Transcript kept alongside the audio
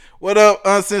What up,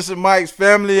 Uncensored Mike's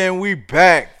family, and we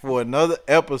back for another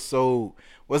episode.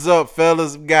 What's up,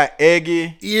 fellas? We got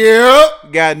Eggy,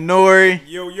 Yep. got Nori,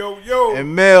 Yo.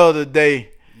 and Mel today.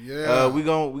 Yeah. We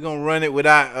gonna run it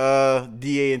without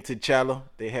DA and T'Challa.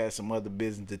 They had some other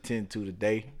business to tend to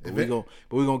today, but we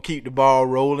gonna keep the ball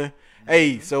rolling.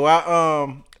 Hey, so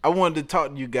I wanted to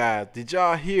talk to you guys. Did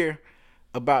y'all hear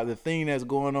about the thing that's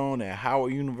going on at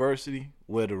Howard University,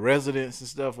 where the residents and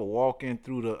stuff are walking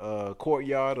through the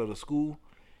courtyard of the school,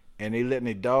 and they letting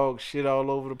their dogs shit all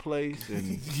over the place,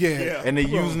 and Yeah. and they're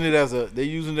using it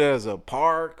as a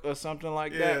park or something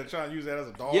like that. Yeah, trying to use that as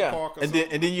a dog Yeah, park or and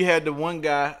something. then you had the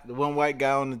one white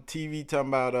guy on the TV talking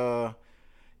about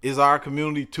is our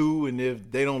community too, and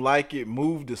if they don't like it,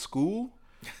 move to school.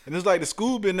 And it's like the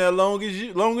school been there longer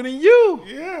than you.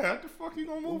 Yeah, how the fuck you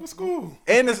gonna move a school?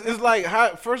 And it's like,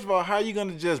 first of all, how are you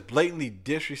gonna just blatantly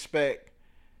disrespect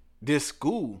this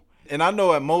school? And I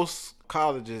know at most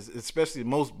colleges, especially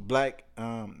most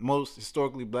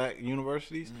historically black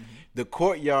universities, the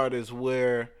courtyard is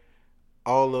where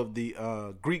all of the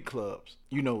Greek clubs,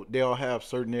 they all have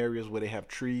certain areas where they have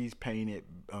trees painted,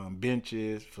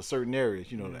 benches for certain areas.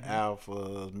 The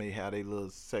alphas may have their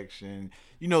little section.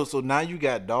 So now you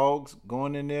got dogs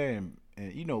going in there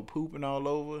and pooping all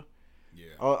over,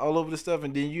 all over the stuff,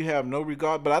 and then you have no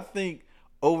regard. But I think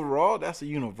overall that's a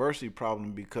university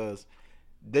problem because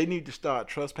they need to start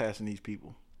trespassing these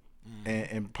people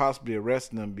and possibly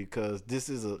arresting them, because this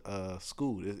is a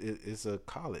school. It's a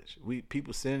college.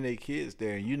 People sending their kids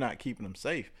there, and you're not keeping them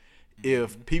safe.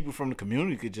 If people from the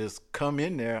community could just come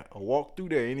in there or walk through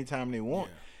there anytime they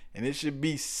want, and it should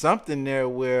be something there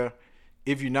where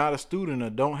if you're not a student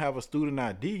or don't have a student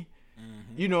ID,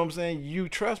 you know what I'm saying, you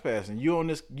trespassing. You on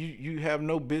this, you have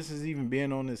no business even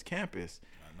being on this campus.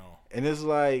 I know. And it's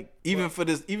like even for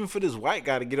this white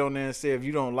guy to get on there and say, if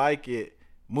you don't like it,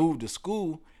 move to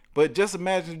school. But just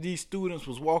imagine if these students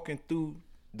was walking through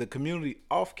the community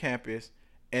off campus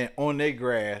and on their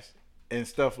grass and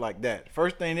stuff like that.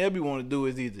 First thing they'll be want to do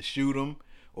is either shoot them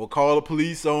or call the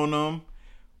police on them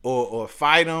or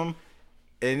fight them.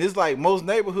 And it's like most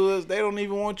neighborhoods, they don't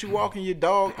even want you walking your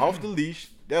dog off the leash.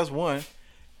 That's one.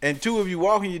 And two, if you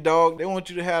walking your dog, they want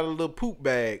you to have a little poop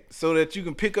bag so that you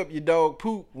can pick up your dog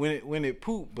poop when it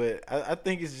poop. But I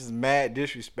think it's just mad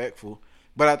disrespectful.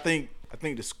 But I think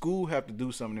the school have to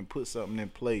do something and put something in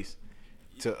place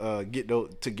to get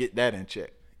that in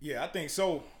check. Yeah, I think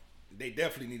so. They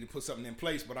definitely need to put something in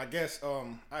place. But I guess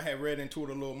I had read into it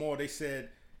a little more. They said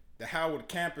the Howard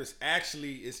campus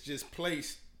actually is just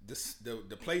placed.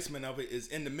 The placement of it is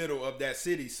in the middle of that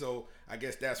city. So I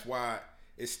guess that's why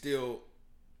it's still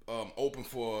open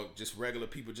for just regular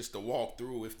people just to walk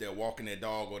through if they're walking their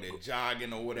dog or they're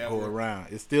jogging or whatever. Go around.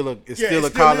 It's still a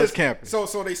college campus.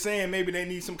 So they saying maybe they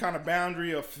need some kind of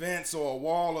boundary or fence or a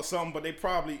wall or something, but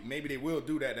maybe they will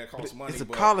do that. That costs money. It's a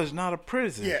college, not a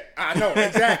prison. Yeah, I know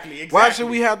exactly. Why should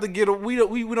we have to we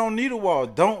don't need a wall?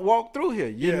 Don't walk through here.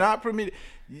 You're not permitted.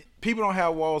 People don't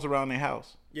have walls around their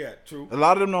house. Yeah, true. A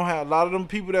lot of them don't have. A lot of them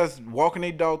people that's walking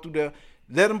their dog through there,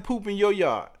 let them poop in your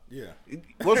yard. Yeah.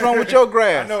 What's wrong with your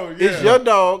grass? I know, yeah. It's your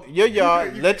dog, your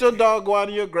yard. Let your dog go out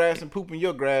in your grass and poop in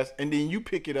your grass, and then you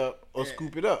pick it up or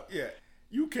scoop it up. Yeah.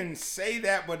 You can say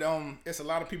that, but it's a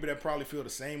lot of people that probably feel the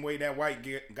same way that white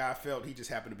guy felt. He just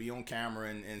happened to be on camera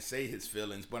and say his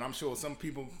feelings. But I'm sure some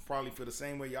people probably feel the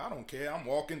same way. I don't care. I'm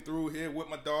walking through here with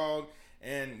my dog,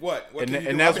 and what?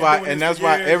 And that's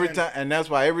why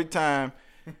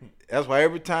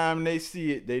every time they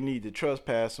see it, they need to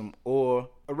trespass them or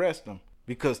arrest them,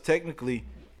 because technically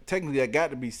that got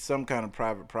to be some kind of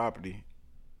private property,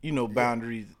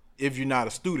 boundaries. If you're not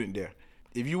a student there,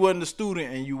 if you wasn't a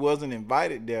student and you wasn't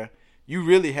invited there, you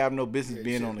really have no business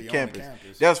being on the campus.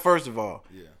 That's first of all.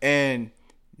 Yeah. And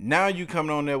now you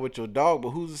coming on there with your dog, but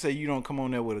who's to say you don't come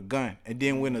on there with a gun? And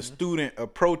then when a student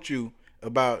approach you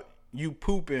about you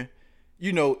pooping,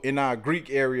 in our Greek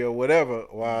area or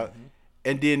whatever,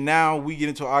 and then now we get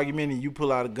into an argument and you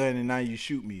pull out a gun and now you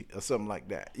shoot me or something like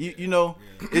that.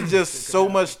 It's just so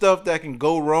much stuff that can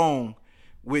go wrong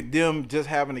with them just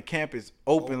having the campus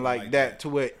open like that to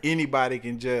where anybody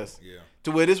can just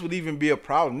to where this would even be a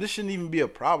problem. This shouldn't even be a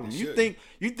problem. You think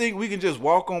we can just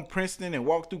walk on Princeton and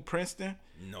walk through Princeton?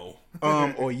 No.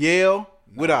 Or Yale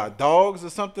with our dogs or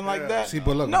something like that? See,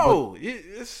 but look,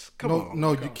 come on.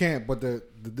 No, you can't. But the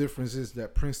difference is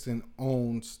that Princeton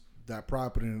owns that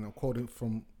property, and I'm quoting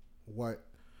from what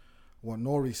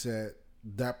Nori said.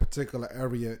 That particular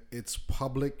area, it's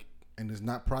public and it's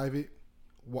not private.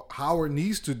 What Howard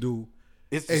needs to do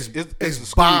is a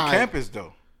school campus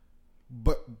though.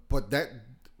 But that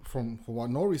from what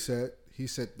Nori said, he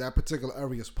said that particular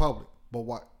area is public. But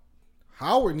what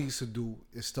Howard needs to do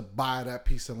is to buy that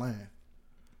piece of land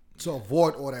to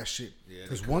avoid all that shit.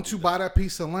 Because once you buy that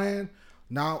piece of land,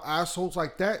 now assholes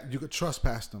like that, you could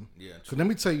trespass them. Yeah. So let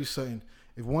me tell you something.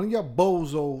 If one of your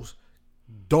bozos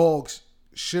dogs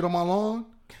shit on my lawn,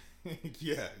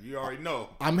 Yeah, you already know.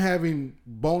 I'm having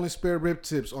boneless spare rib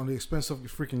tips on the expense of your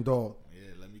freaking dog.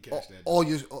 Yeah, let me catch that.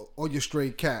 Or your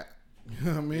stray cat. You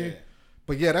know what I mean? Yeah.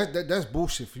 But yeah, that's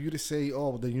bullshit for you to say,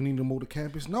 oh, that you need to move to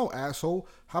campus. No, asshole.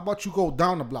 How about you go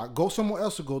down the block? Go somewhere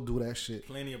else to go do that shit.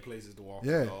 Plenty of places to walk.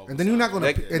 Yeah, the dog and then you're not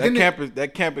gonna.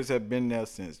 That campus had been there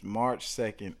since March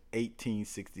 2nd,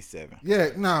 1867. Yeah,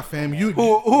 nah, fam. You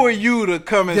Who are you to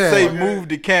come and Yeah. say Okay. move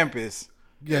the campus?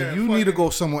 Yeah, you need to go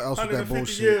somewhere else with that 150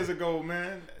 bullshit. years ago,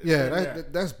 man. Yeah,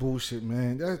 that's bullshit,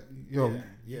 man.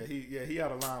 He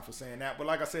out of line for saying that. But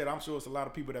like I said, I'm sure it's a lot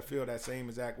of people that feel that same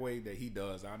exact way that he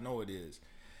does. I know it is.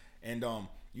 And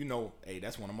you know, hey,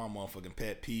 that's one of my motherfucking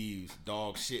pet peeves.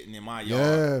 Dog shitting in my yard.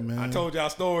 Yeah, man. I told y'all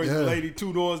stories. The Yeah. lady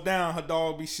 2 doors down, her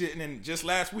dog be shitting, and just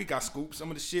last week I scooped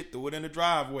some of the shit, threw it in the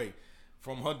driveway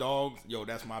from her dog. Yo,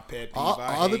 that's my pet peeve.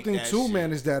 Other thing too, shit.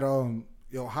 man, is that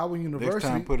Howard Next University.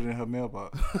 time, put it in her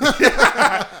mailbox.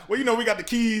 Well, you know, we got the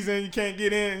keys and you can't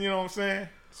get in. You know what I'm saying?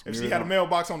 If she had a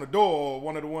mailbox on the door, or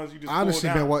one of the ones you just Honestly,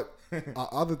 pulled down. man,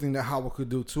 what other thing that Howard could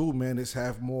do too, man, is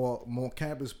have more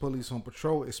campus police on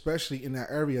patrol, especially in that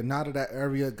area. Now that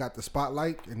area got the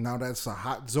spotlight, and now that's a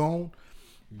hot zone,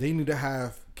 they need to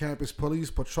have campus police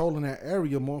patrolling that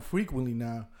area more frequently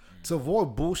now to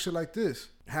avoid bullshit like this.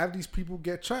 Have these people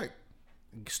get checked,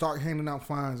 start handing out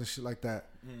fines and shit like that.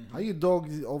 How your dog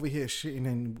is over here shitting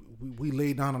and we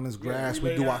lay down on this grass, we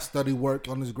we do lay our down. study work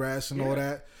on this grass and all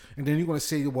that, and then you're gonna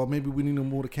say, well, maybe we need to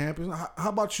move to campus. How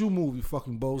about you move, you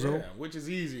fucking bozo? Yeah, which is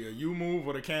easier, you move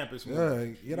or the campus move?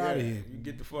 Yeah, get out of here. You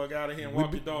get the fuck out of here and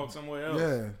walk your dog somewhere else.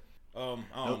 Yeah.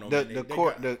 I don't know.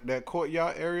 man. That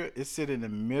courtyard area is sitting in the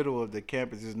middle of the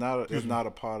campus. It's not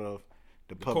a part of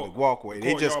the public court- walkway. the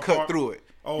They just courtyard cut part? through it.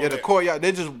 Oh, yeah, the that- courtyard.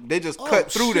 They just Oh,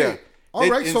 cut through shit. there. All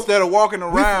right, so instead of walking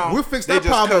around, we fixed they that just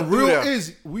problem cut through real there.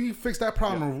 easy. We fixed that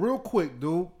problem real quick,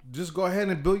 dude. Just go ahead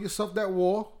and build yourself that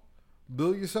wall,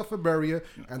 build yourself a barrier,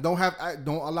 and don't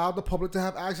allow the public to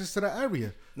have access to that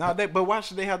area. But why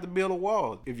should they have to build a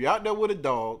wall? If you're out there with a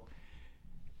dog,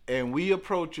 and we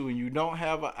approach you and you don't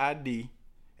have an ID,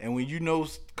 and when you know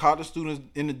college students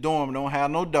in the dorm don't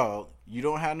have no dog, you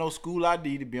don't have no school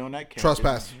ID to be on that campus.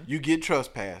 Trespass. You get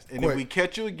trespassed, and Quick. if we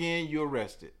catch you again, you're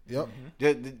arrested. Yep.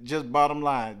 Just bottom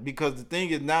line, because the thing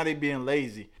is now they being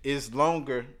lazy. It's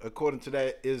longer, according to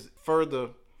that, is further.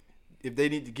 If they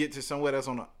need to get to somewhere that's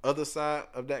on the other side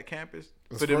of that campus,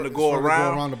 for them to go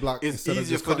around the block, it's instead of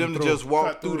easier just for them cutting to through. just walk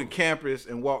Cut through the through. campus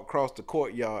and walk across the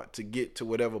courtyard to get to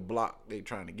whatever block they're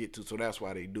trying to get to. So that's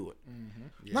why they do it.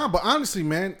 Nah, but honestly,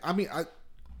 man, I mean,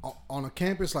 on a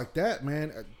campus like that,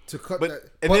 man, to cut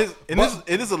But that.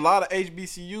 it is a lot of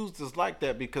HBCUs that's like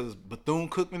that, because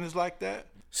Bethune-Cookman is like that.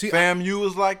 See, FAMU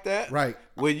is like that. Right.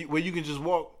 Where you can just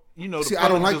walk. You know, See, the I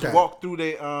don't public like just that. walk through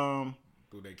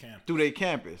their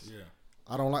campus. Yeah.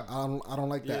 I don't like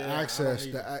the Yeah, I access,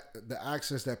 don't the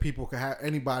access that people can have.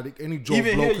 Anybody, any Joe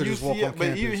Even Blow here, could just walk on UCF, but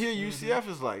campus. even here, UCF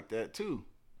is like that too.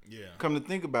 Yeah. Come to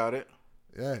think about it,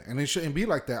 Yeah, and it shouldn't be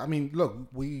like that. I mean, look,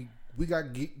 we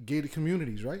got gated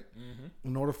communities, right? Mm-hmm.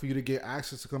 In order for you to get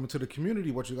access to come into the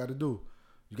community, what you got to do?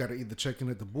 You got to either check in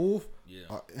at the booth,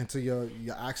 enter your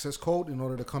access code in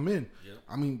order to come in. Yep.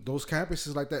 I mean, those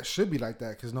campuses like that should be like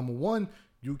that because number one,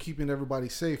 you keeping everybody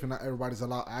safe and not everybody's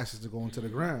allowed access to go into the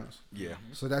grounds. Yeah.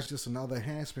 So that's just another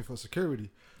enhancement for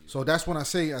security. So that's when I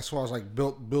say, as far as like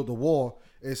build the wall,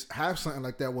 is have something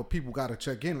like that where people got to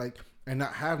check in, like, and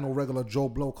not have no regular Joe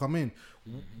Blow come in.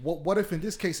 What if in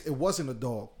this case it wasn't a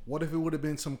dog? What if it would have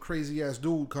been some crazy ass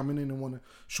dude coming in and want to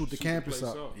shoot the campus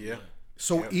up? Yeah.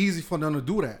 So easy for them to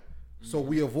do that. So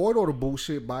we avoid all the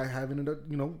bullshit by having it,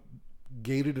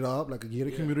 gated it up like a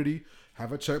gated community.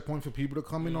 Have a checkpoint for people to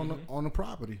come in on the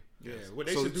property. Yeah. Well,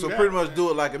 they So, should do so that, pretty much man. do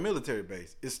it like a military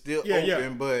base. It's still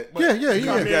open, but Yeah. you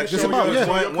gotta Just show about, your- yeah.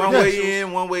 show your one credentials. way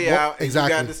in, one way Well, out. And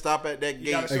exactly. You got to stop at that You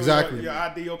gate. gotta show Exactly. your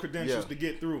ID or credentials Yeah. to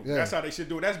get through. Yeah. That's how they should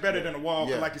do it. That's better than a wall.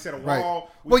 'Cause Yeah. like you said, a Right.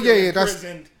 wall. we Well, feel yeah, that's-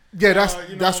 imprisoned, yeah, that's-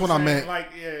 you know that's what I I'm saying? meant. Like,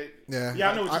 Yeah.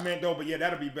 I know what I- you meant though, but yeah,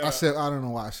 that'll be better. I don't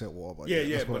know why I said wall, but Yeah,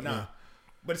 that's but what- nah.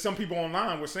 But some people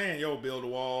online were saying, "Yo, build a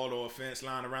wall or a fence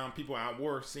line around." People out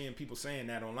were seeing people saying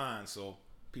that online, so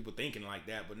people thinking like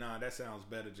that. But nah, that sounds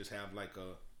better. Just have like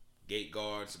a gate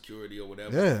guard, security, or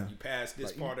whatever. Yeah. You pass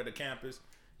this part of the campus,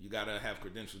 you gotta have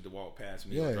credentials to walk past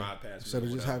me Yeah, or drive past instead me.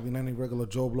 of or just whatever. having any regular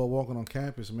Joe Blow walking on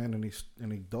campus, man, and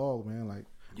any dog, man. Like,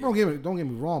 don't get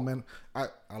me wrong, man. I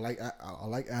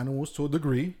like animals to a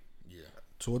degree. Yeah.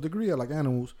 To a degree, I like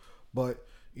animals, but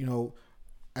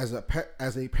as a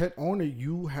pet owner,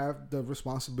 you have the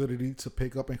responsibility to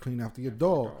pick up and clean after your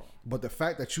dog. But the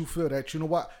fact that you feel that, you know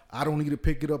what, I don't need to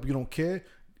pick it up, you don't care.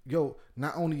 Yo,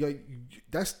 not only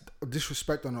that's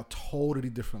disrespect on a totally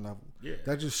different level. Yeah.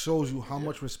 That just shows you how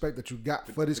much respect that you got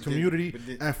for this community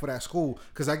and for that school.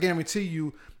 Because I guarantee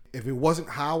you, if it wasn't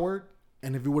Howard,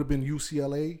 and if it would have been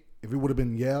UCLA, if it would have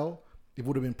been Yale, if it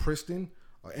would have been Princeton,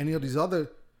 or any of these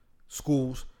other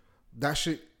schools, that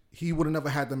shit, he would have never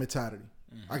had the mentality.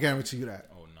 I guarantee you that.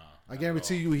 Oh no. I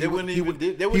guarantee you, They wouldn't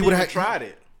even tried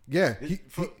it. Yeah,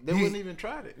 They wouldn't even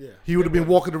tried it. Yeah. he would have been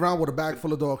walking around with a bag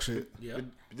full of dog shit. Yeah.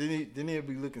 But then he'd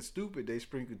be looking stupid. They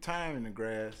sprinkle thyme in the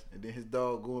grass, and then his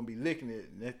dog go and be licking it.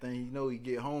 And that thing, he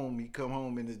get home, he come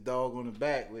home and his dog on the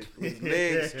back with his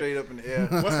legs straight up in the air.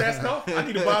 What's that stuff? I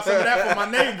need to buy some of that for my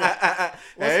neighbor.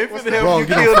 Hey, ain't what's finna that? help you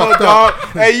Bro, kill get no fucked dog.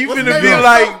 Hey, you What's finna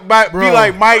that? be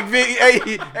like Mike Vick.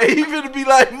 Hey, you finna be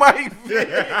like Mike Vick.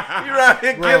 You right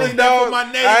here killing dogs. For my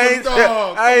neighbor's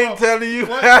dog. I ain't telling you.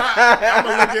 I'm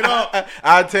gonna look it up.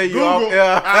 I'll tell you. Google.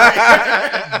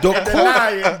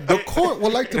 The court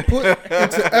would like to put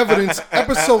into evidence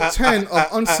episode 10 of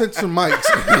Uncensored Mics.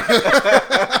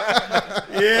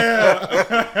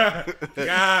 Yeah.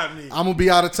 Got me. I'm gonna be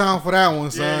out of town for that one, Yeah,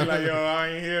 son. like, yo, I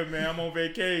ain't here, man. I'm on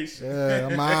vacation. Yeah,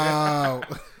 I'm out.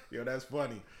 Yo, that's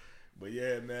funny. But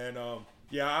yeah, man.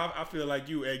 I feel like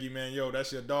you, Eggy, man. Yo,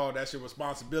 that's your dog. That's your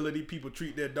responsibility. People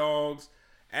treat their dogs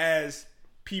as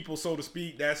people, so to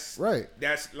speak. That's right.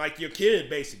 That's like your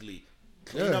kid, basically.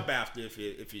 Clean Yeah. up after. If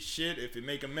it shit, if it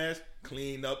make a mess,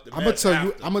 clean up the I'm mess.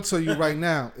 gonna tell you right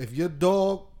now. If your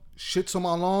dog shits on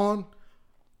my lawn,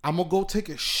 I'm gonna go take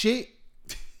a shit,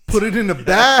 put it in the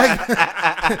bag,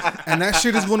 and that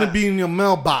shit is gonna be in your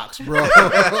mailbox, bro.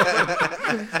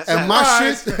 and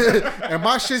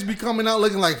my shit's be coming out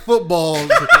looking like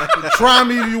footballs. Try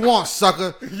me if you want,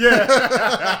 sucker.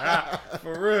 Yeah.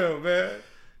 For real, man.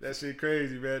 That shit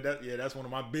crazy, man. That's one of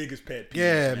my biggest pet peeves.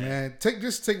 Yeah, man. Take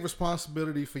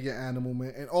responsibility for your animal,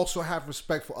 man, and also have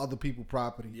respect for other people's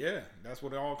property. Yeah, that's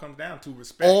what it all comes down to.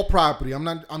 Respect. All property. I'm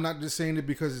not just saying it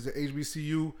because it's the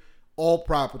HBCU. All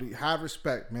property. Have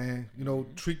respect, man. You know,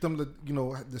 treat them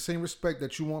the same respect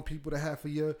that you want people to have for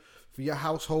your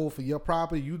household, for your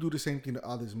property. You do the same thing to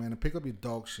others, man. And pick up your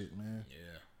dog shit, man.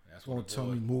 Yeah, that's Don't what tell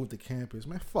me move to campus,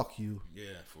 man. Fuck you.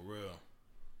 Yeah, for real.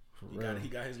 real. He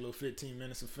got his little 15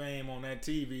 minutes of fame on that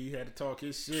TV. He had to talk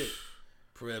his shit.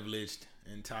 Privileged,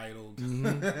 entitled.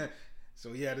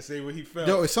 So he had to say what he felt.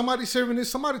 Yo, if somebody serving this,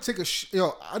 somebody take a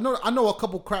yo. I know a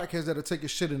couple crackheads that'll take a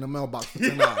shit in the mailbox for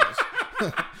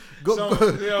 $10.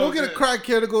 Go get a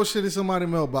crackhead to go shit in somebody's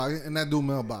mailbox, and that do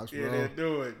mailbox, bro. Yeah, they'll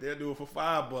do it. They'll do it for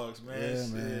 $5, man. Yeah,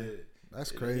 man.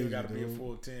 That's crazy. Got to be a dude.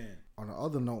 full 10. On the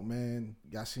other note, man,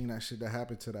 y'all seen that shit that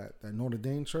happened to that Notre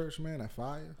Dame church, man? That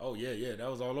fire. Oh yeah, that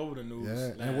was all over the news.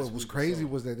 Yeah, and what was crazy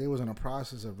was that they was in the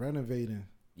process of renovating.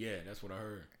 Yeah, that's what I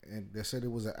heard. And they said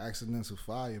it was an accidental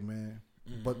fire, man.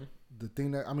 But the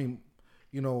thing that, I mean,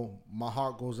 you know, my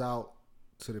heart goes out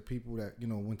to the people that, you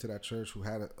know, went to that church who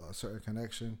had a certain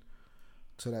connection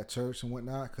to that church and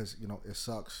whatnot, because, you know, it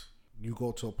sucks. You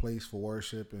go to a place for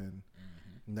worship and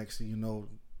next thing you know,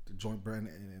 the joint burns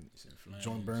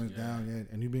down, yeah,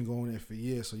 and you've been going there for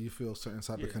years, so you feel a certain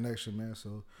type of connection, man.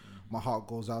 So my heart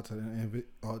goes out to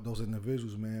those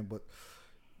individuals, man. But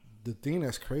the thing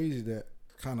that's crazy that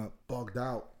kind of bugged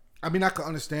out, I mean, I can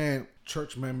understand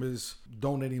church members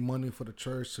donating money for the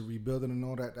church to rebuild it and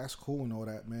all that. That's cool and all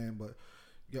that, man. But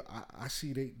yo, I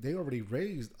see they already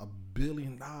raised $1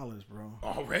 billion, bro.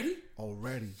 Already?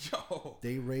 Yo,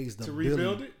 they raised $1 billion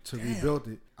rebuild it. Rebuild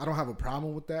it. I don't have a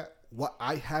problem with that. What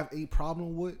I have a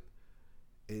problem with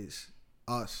is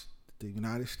us, the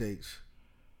United States,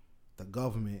 the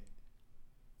government,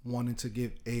 wanting to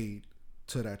give aid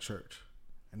to that church.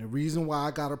 And the reason why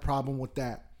I got a problem with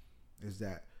that is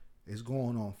that it's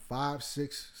going on 5,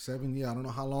 6, 7 years. I don't know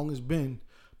how long it's been,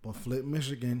 but Flint,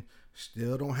 Michigan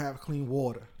still don't have clean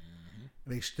water.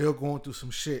 They still going through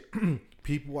some shit.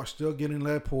 People are still getting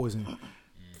lead poison.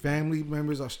 Family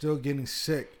members are still getting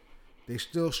sick. They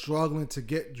still struggling to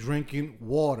get drinking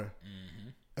water.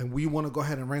 And we want to go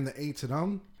ahead and render aid to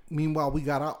them. Meanwhile, we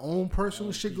got our own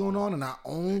personal shit going on in our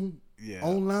own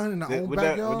line in our own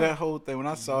backyard. With that whole thing, when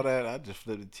I saw that, I just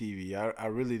flipped the TV. I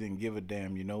really didn't give a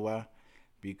damn. You know why?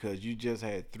 Because you just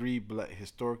had 3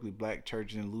 historically black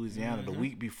churches in Louisiana the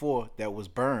week before that was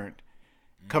burned.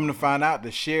 Come to find out, the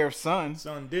sheriff's son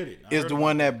did it. Is the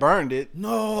one that burned it.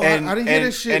 No, I didn't hear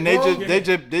this shit. And they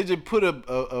just put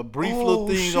a brief little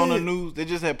thing on the news. They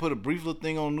just had put a brief little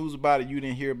thing on the news about it. You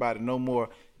didn't hear about it no more.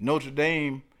 Notre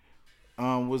Dame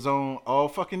was on all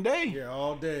fucking day. Yeah,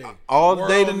 all day. All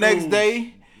day the next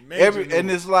day. Major and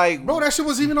news. it's like, Bro, that shit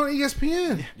was even on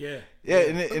ESPN. Yeah. yeah,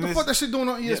 and, What and the it's, fuck that shit doing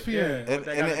on ESPN? yeah. and, What that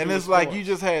got to and do it's with like sports? you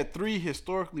just had 3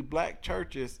 historically black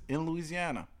churches in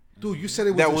Louisiana. Dude, you said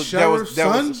it was the sheriff's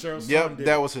son? The sheriff's son Yep, did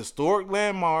that it. was historic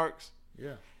landmarks.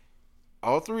 Yeah.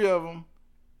 All 3 of them,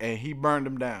 and he burned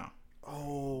them down.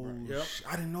 Oh, Yep.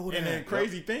 I didn't know that. And the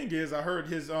crazy thing is, I heard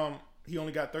his he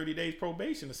only got 30 days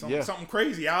probation or something, Yeah. something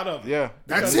crazy out of it. Yeah,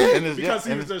 That's Because- it? And it's- Because yeah,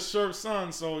 he and was the sheriff's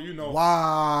son, so you know.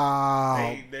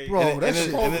 Wow. They- Bro, and it- that and it-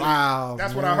 shit and it- wow.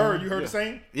 That's what man. I heard. You heard the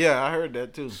same? yeah, I heard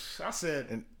that too. I said,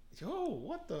 And- yo,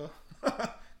 what the?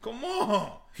 Come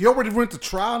on. He already went to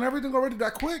trial and everything already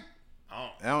that quick?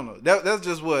 I I don't know. That's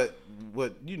just what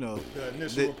you know. The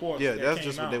initial reports Yeah, that that's came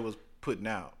just out. what they was putting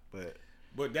out. But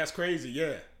But that's crazy,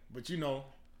 yeah. But you know,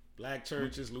 black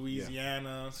churches,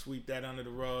 Louisiana, sweep that under the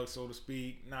rug, so to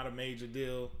speak. Not a major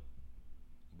deal,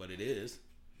 but it is.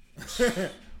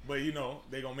 But you know,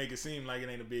 they gonna make it seem like it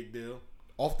ain't a big deal.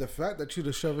 Off the fact that you're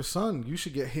the sheriff's son, you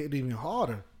should get hit even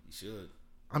harder. You should,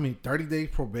 I mean, 30-day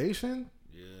probation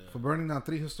yeah. for burning down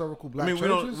 3 historical black I mean,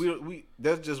 churches? we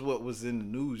that's just what was in the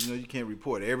news. You know, you can't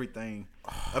report everything.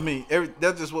 I mean,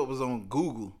 that's just what was on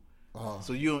Google.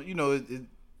 So you know,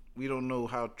 we don't know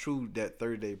how true that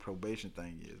 30-day probation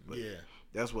thing is. But Yeah.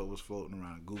 that's what was floating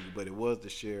around Google. But it was the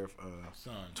sheriff,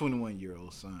 Son.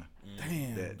 21-year-old son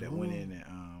Damn, that went in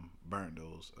and burnt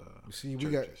those. See, we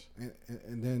churches. got,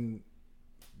 and then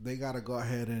they got to go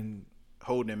ahead and,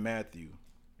 Holden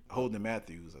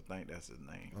Matthews, I think that's his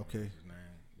name. okay.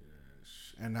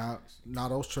 And now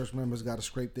those church members got to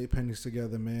scrape their pennies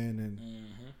together, man. And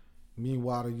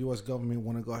meanwhile, the U.S. government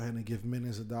want to go ahead and give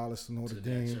millions of dollars to Notre To that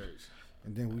Dame. church.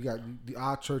 And then we got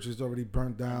our church is already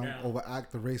burnt down down. over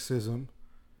act of racism.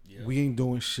 Yeah. We ain't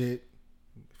doing shit.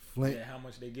 Flint, Yeah, how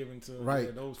much they giving to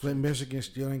right? those Flint, Michigan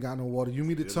still ain't got no water. You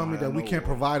mean to Still tell don't me that have we no can't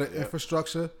water. provide an Yep.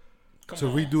 infrastructure Come to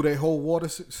on. redo their whole water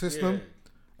system? Yeah.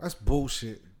 That's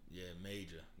bullshit. Yeah,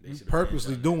 major. They You should've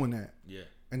purposely been done doing that. that. Yeah.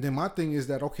 And then my thing is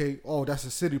that, okay, oh, that's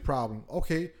a city problem.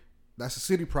 Okay, that's a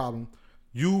city problem.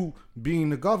 You being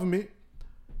the government,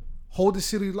 hold the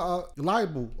city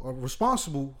liable or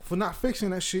responsible for not fixing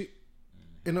that shit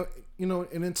in a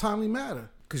in a timely manner.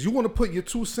 Because you want to put your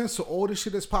 2 cents to all this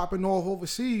shit that's popping off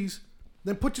overseas,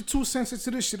 then put your 2 cents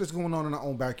into this shit that's going on in our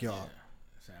own backyard.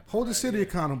 It's happening Hold the right city here.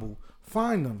 accountable.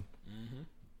 Find them.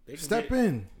 They can Step get-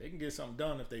 in. They can get something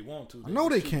done if they want to. I know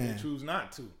they choose- can. They choose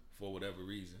not to for whatever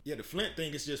reason. Yeah, the Flint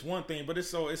thing is just one thing, but it's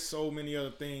so many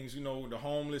other things. You know, the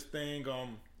homeless thing.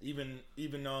 Even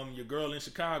your girl in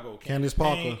Chicago, Candace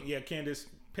Payne. Parker. Yeah, Candace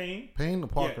Payne. Payne or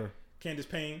Parker? Yeah, Candace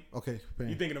Payne. Okay, You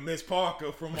Payne. thinking of Miss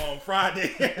Parker from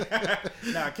Friday?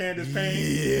 Nah, Candace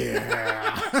Payne.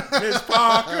 Yeah. Miss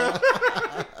Parker.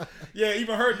 Yeah,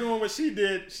 even her doing what she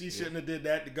did, she shouldn't have did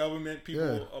that. The government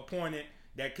people appointed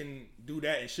that can do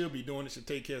that and should be doing it, should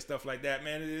take care of stuff like that.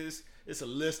 Man, it's a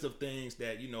list of things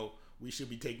that, you know, we should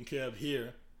be taking care of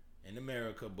here in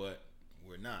America, but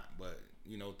we're not. But,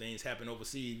 you know, things happen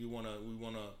overseas. We wanna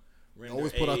render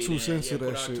Always put our aid 2 and, cents to put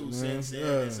that our shit, 2 man. cents in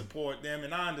Yeah. and support them.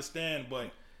 And I understand,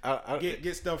 but I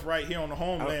get stuff right here on the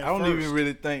homeland. I don't first. even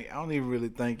really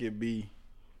think it'd be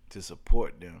to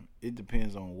support them. It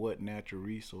depends on what natural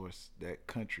resource that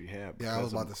country have. Yeah, I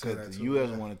was about to say because that the too, U.S.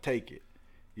 yeah. want to take it.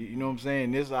 You know what I'm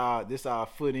saying? This our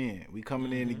foot in. We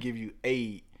coming in to give you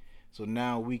aid, so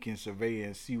now we can survey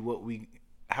and see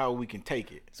how we can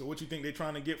take it. So what you think they're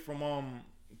trying to get from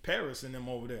Paris and them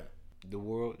over there? The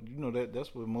world, you know,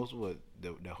 that's what most of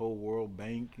the whole World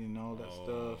Bank and all that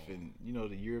stuff, and you know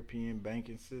the European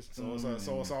banking system. So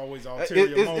it's always It-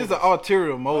 ulterior it's motives. an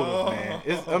ulterior motive, Oh.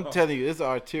 man. I'm telling you, it's an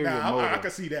ulterior Nah, motive. I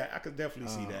could see that. I could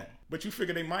definitely see that. But you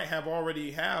figure they might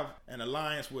already have an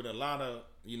alliance with a lot of,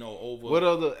 you know, over.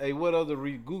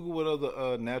 Google what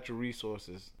other natural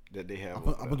resources that they have.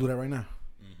 I'm gonna do that right now.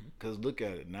 Cause look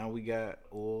at it. Now we got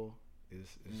oil.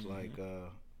 It's like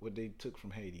what they took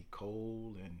from Haiti: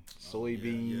 coal and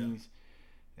soybeans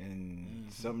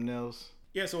and something else.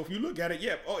 Yeah, so if you look at it,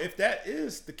 if that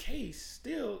is the case,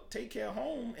 still take care of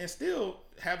home and still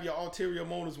have your ulterior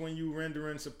motives when you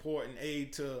rendering support and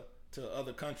aid to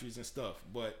other countries and stuff.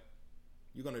 But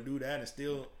you're gonna do that and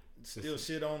still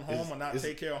shit on home or not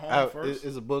take care of home first.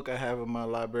 It's a book I have in my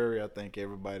library. I think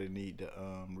everybody need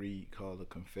to read, called "The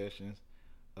Confessions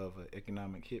of an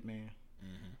Economic Hitman."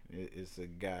 It's a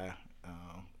guy,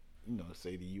 you know,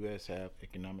 say the U.S. have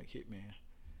economic hitman,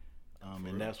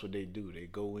 and that's what they do. They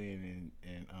go in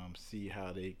and see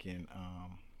how they can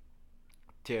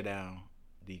tear down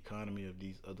the economy of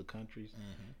these other countries,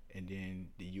 and then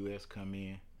the U.S. come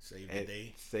in,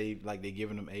 save like they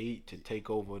giving them aid to take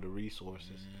over the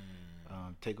resources,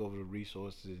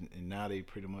 and now they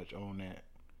pretty much own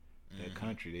that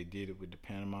country. They did it with the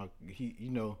Panama. He, you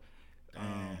know,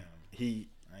 Damn. he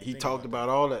I ain't he think talked about about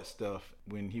all that stuff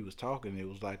when he was talking. It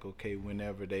was like, okay,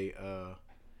 whenever they're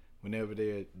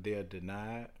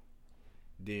denied,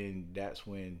 then that's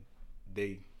when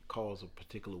they cause a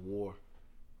particular war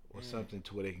or something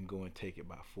to where they can go and take it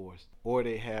by force, or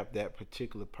they have that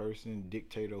particular person,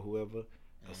 dictator, or whoever,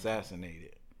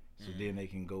 assassinated. So then they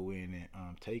can go in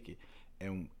and take it.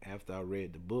 And after I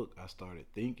read the book, I started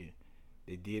thinking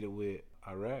they did it with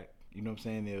Iraq. You know what I'm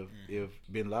saying? If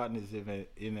Bin Laden is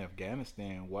in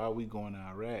Afghanistan, why are we going to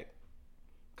Iraq?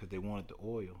 Because they wanted the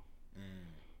oil.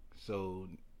 So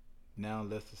now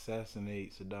let's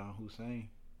assassinate Saddam Hussein.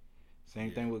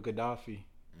 Same thing with Gaddafi.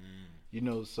 You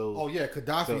know, so Oh yeah,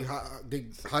 Gaddafi.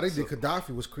 So- how they did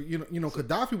Gaddafi was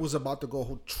Gaddafi was about to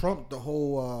go trump the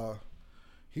whole.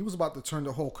 He was about to turn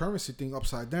the whole currency thing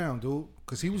upside down, dude.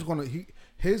 Because he was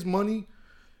his money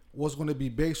was gonna be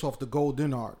based off the gold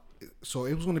dinar, so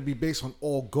it was gonna be based on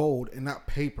all gold and not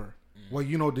paper. Well,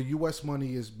 you know, the U.S.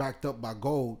 money is backed up by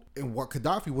gold, and what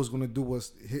Gaddafi was gonna do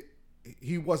was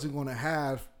he wasn't gonna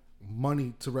have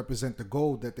money to represent the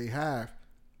gold that they have.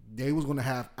 They was gonna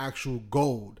have actual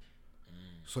gold.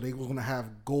 So they was gonna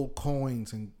have gold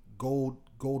coins and gold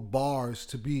bars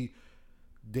to be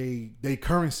they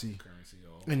currency,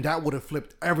 and that would have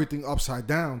flipped everything upside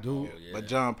down, dude. But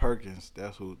John Perkins,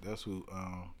 that's who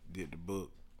did the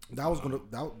book. That was gonna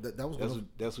that was gonna.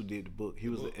 That's who did the book. He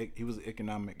was an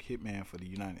economic hitman for the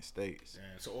United States.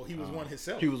 Damn, so he was one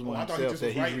himself. He was one I thought himself. he That just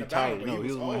was he's writing about it, retired. but No, he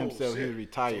was one himself. He shit. was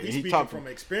retired. So And he's he speaking talked from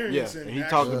experience. Yeah, and and he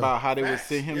actual talked about how they would facts.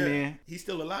 send him in. He's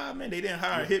still alive, man. They didn't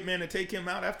hire a hitman to take him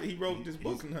out after he wrote this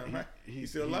book, and nothing, right? He's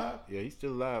still alive. Yeah, he's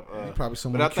still alive. probably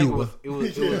somewhere but I in think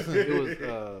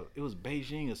Cuba. it was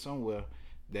Beijing or somewhere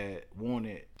that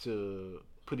wanted to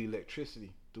put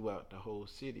electricity throughout the whole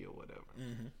city or whatever.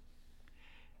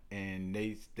 And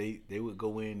they would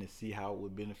go in and see how it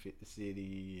would benefit the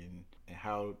city and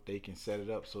how they can set it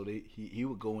up. So he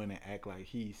would go in and act like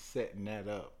he's setting that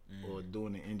up or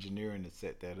doing the engineering to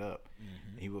set that up.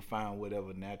 And he would find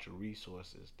whatever natural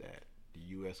resources that the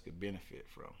U.S. could benefit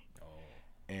from.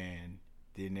 And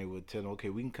then they would tell them, okay,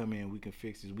 we can come in, we can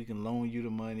fix this, we can loan you the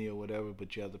money or whatever,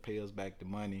 but you have to pay us back the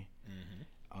money.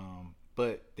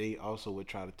 But they also would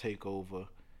try to take over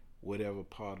whatever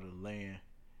part of the land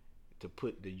to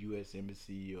put the U.S.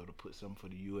 embassy or to put something for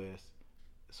the U.S.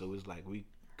 So it's like we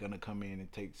gonna come in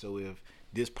and take. So if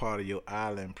this part of your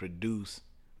island produce,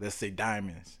 let's say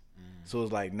diamonds, so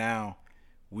it's like now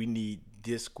we need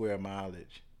this square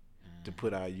mileage to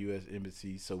put our U.S.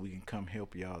 embassy so we can come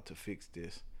help y'all to fix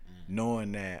this,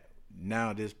 knowing that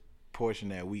now this portion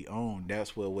that we own,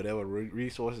 that's where whatever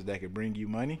resources that could bring you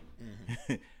money,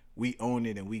 we own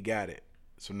it and we got it.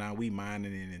 So now we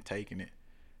mining it and taking it.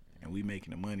 And we making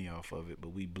the money off of it, but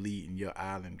we bleeding your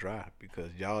island dry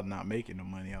because y'all not making the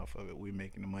money off of it. We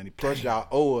making the money. Plus y'all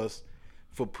owe us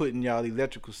for putting y'all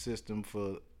electrical system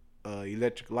for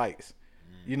electric lights.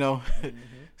 You know?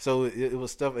 So it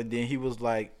was stuff. And then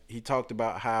he talked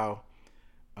about how,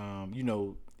 you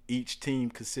know, each team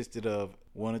consisted of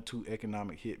 1 or 2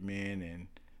 economic hitmen and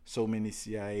so many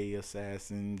CIA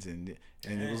assassins, and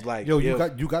it was like, Yo, you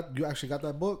actually got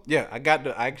that book? Yeah, I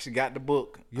actually got the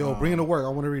book. Yo, bring it to work. I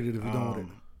want to read it if you're done with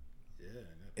it.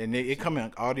 And it come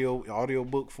in audio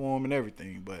book form and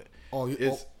everything. But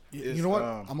you know what?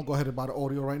 I'm gonna go ahead and buy the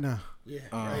audio right now. Yeah,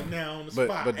 right now on the but-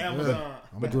 spot, but- Amazon.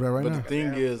 I'm gonna do that right But now. the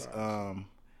thing is,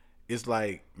 it's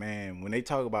like, man, when they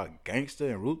talk about gangster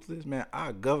and ruthless, man,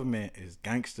 our government is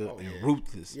gangster and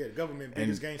ruthless. Yeah, the government And,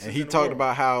 biggest gangsters and he in the talked world.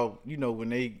 about how, you know, when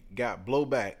they got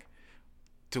blowback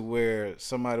to where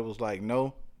somebody was like,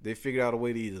 no, they figured out a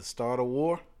way to either start a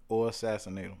war or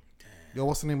assassinate them. Yo,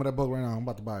 what's the name of that book right now? I'm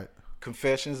about to buy it.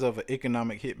 Confessions of an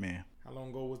Economic Hitman. How long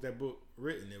ago was that book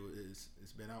written?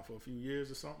 It's been out for a few years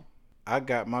or something. I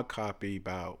got my copy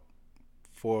about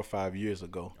 4 or 5 years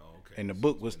ago. Oh, okay. And the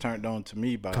book was turned on to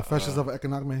me by Confessions of an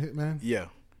Economic Hitman. Yeah,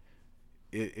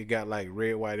 it got like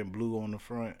red, white, and blue on the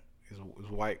front. It's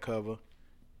white cover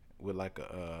with like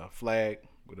a flag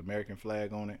with American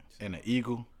flag on it and an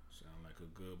eagle. Sound like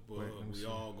a good book. We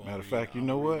all gonna Matter of read fact, it. you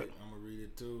know I'ma what? read it. I'm gonna read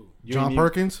it too. You John ain't even-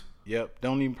 Perkins. Yep.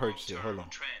 Don't even purchase it. Hold on.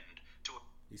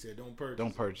 He said, "Don't purchase."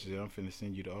 Don't purchase it. I'm finna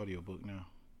send you the audiobook now.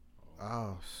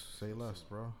 Oh, say less,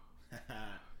 bro.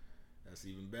 That's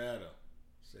even better.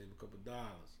 Save a couple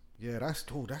dollars. Yeah,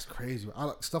 that's crazy.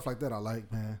 Stuff like that I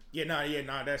like, man.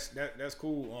 Nah. That's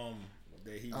cool.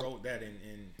 That he wrote that and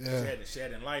Yeah.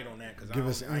 shedding light on that because Give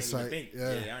us I ain't even insight, think.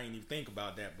 yeah. I ain't even think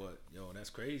about that. But yo, that's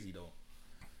crazy though.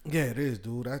 Yeah, it is,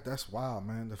 dude. That's wild,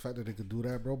 man. The fact that they could do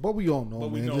that, bro. But we all know,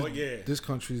 But we man. know this, it, yeah. This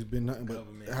country's been nothing but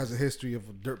Government it has a is- history of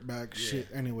dirtbag shit,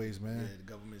 anyways, man. Yeah, the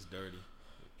government's dirty.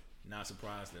 Not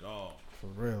surprised at all. For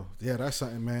real. Yeah, that's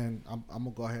something, man. I'm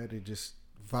gonna go ahead and just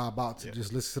vibe out to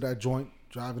just listen to that joint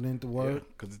driving into work.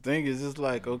 Because the thing is, it's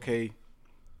like, okay,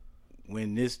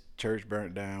 when this church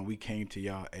burnt down, we came to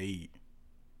y'all aid.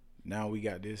 Now we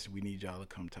got this. We need y'all to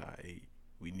come to our aid.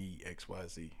 We need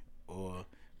XYZ. Or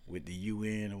with the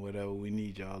UN or whatever, we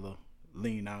need y'all to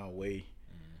lean our way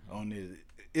on this.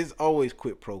 It's always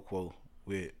quid pro quo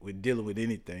with dealing with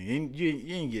anything.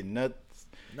 You ain't getting nothing.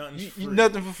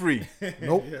 Nothing for free.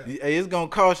 Nope. Hey, it's gonna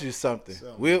cost you something.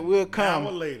 We'll come. Now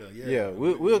or later,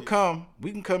 we'll come.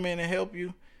 We can come in and help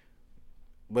you,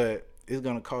 but it's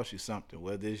gonna cost you something.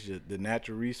 Whether it's the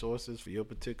natural resources for your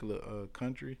particular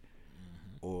country,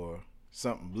 or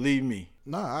something. Believe me.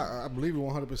 Nah, I believe it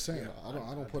 100%.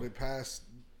 I don't put it past.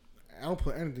 I don't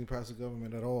put anything past the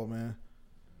government at all, man.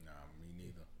 Nah, me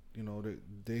neither. You know,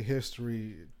 their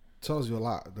history tells you a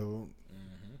lot, dude.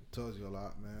 Tells you a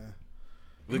lot, man.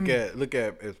 Look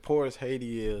at as poor as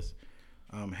Haiti is.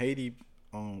 Haiti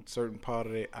on certain part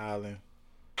of their island,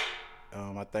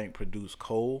 I think produced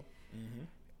coal,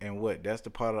 and that's the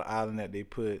part of the island that they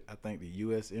put. I think the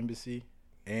U.S. Embassy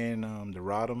and the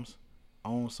Rodhams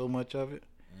own so much of it,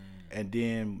 and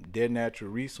then their natural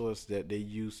resource that they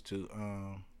used to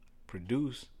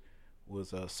produce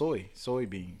was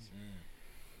soybeans.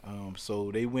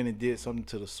 So they went and did something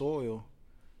to the soil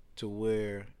to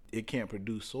where it can't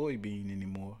produce soybean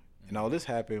anymore. And all this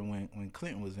happened when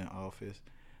Clinton was in office.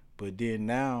 But then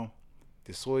now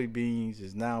the soybeans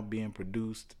is now being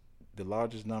produced. The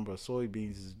largest number of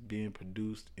soybeans is being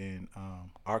produced in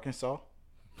Arkansas,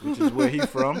 which is where he's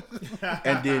from.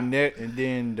 and then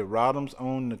the Rodhams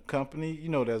own the company,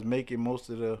 that's making most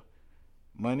of the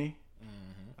money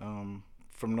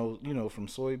from those, from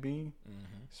soybean.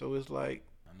 So it's like,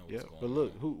 but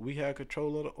look, we have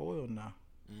control of the oil now.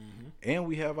 And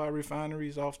we have our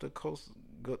refineries off the coast,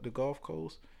 the Gulf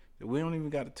Coast, that we don't even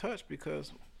got to touch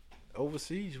because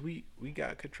overseas we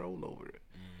got control over it.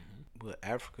 But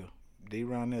Africa, they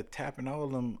around there tapping all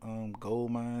them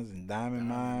gold mines and diamond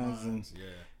mines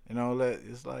and all that.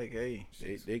 It's like, hey,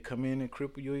 they come in and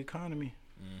cripple your economy,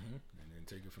 and then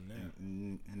take it from there.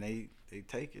 and they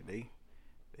take it.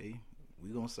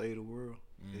 We gonna save the world.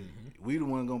 We the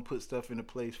one gonna put stuff into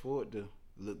place for it to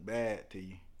look bad to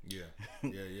you. Yeah,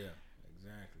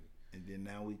 exactly. And then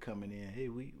now we coming in, hey,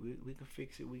 we can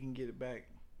fix it, we can get it back.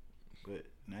 But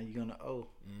now you're gonna owe.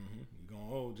 You're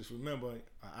gonna owe. Just remember,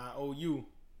 I owe you.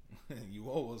 You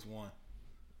owe us one.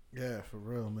 Yeah, for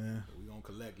real, man. We gonna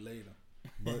collect later.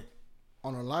 But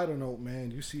on a lighter note, man,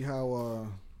 you see how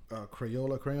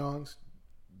Crayola crayons,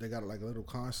 they got like a little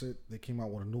concert. They came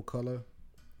out with a new color,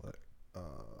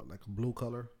 like a blue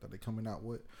color that they coming out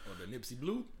with. Oh, the Nipsey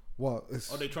Blue. Well, it's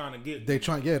they trying to get. They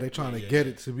trying to get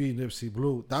it to be Nipsey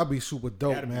Blue. That'd be super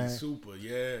dope, That'd man. be super,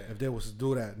 yeah. If they was to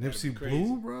do that, Nipsey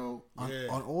Blue, bro,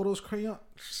 on all those crayons.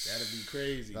 That'd be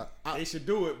crazy. They should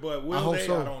do it, but will they?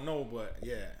 So. I don't know, but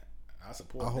yeah, I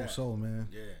support. I hope so, man.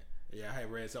 Yeah. I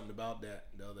had read something about that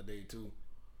the other day too.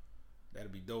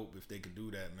 That'd be dope if they could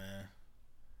do that, man.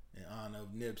 In honor of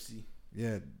Nipsey.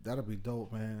 Yeah, that'd be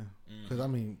dope, man. Because I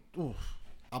mean,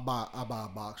 I buy a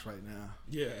box right now.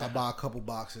 Yeah, I buy a couple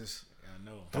boxes. I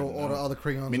know. Throw all the other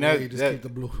crayons away. Just keep the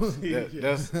blue.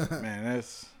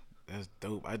 That's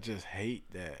dope. I just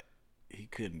hate that he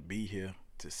couldn't be here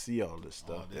to see all this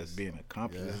stuff that's being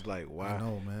accomplished. It's like, why? I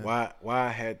know, man. Why I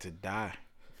had to die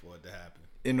for it to happen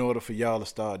in order for y'all to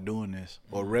start doing this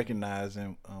or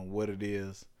recognizing what it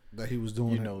is that he was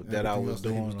doing. That I was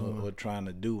doing or trying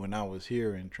to do when I was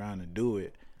here and trying to do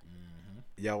it.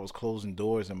 Y'all was closing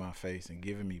doors in my face and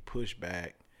giving me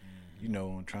pushback,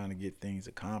 and trying to get things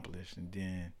accomplished. And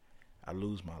then I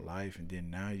lose my life. And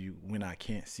then now when I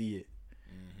can't see it,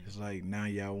 it's like now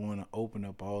y'all want to open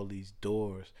up all these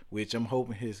doors, which I'm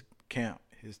hoping his camp,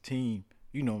 his team,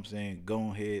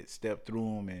 go ahead, step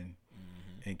through them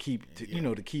and keep,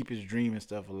 to keep his dream and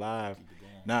stuff alive.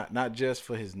 Not just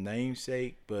for his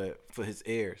namesake, but for his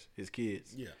heirs, his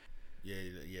kids. Yeah,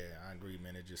 I agree,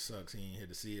 man. It just sucks he ain't here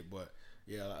to see it, but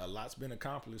yeah, a lot's been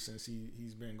accomplished since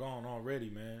he's been gone already,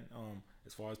 man.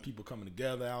 As far as people coming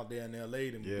together out there in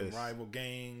LA, the rival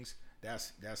gangs,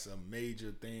 that's a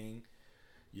major thing,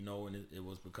 and it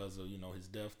was because of his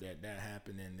death that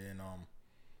happened, and then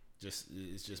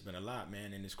it's just been a lot,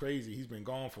 man, and it's crazy. He's been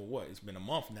gone for what? It's been a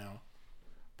month now,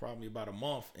 probably about a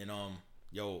month, and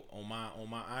yo, on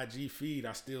my IG feed,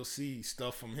 I still see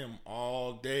stuff from him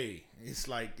all day. It's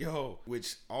like, yo,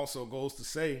 which also goes to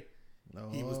say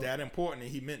He was that important,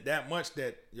 and he meant that much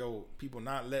that people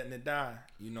not letting it die.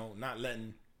 Not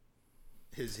letting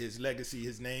his legacy,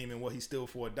 his name, and what he stood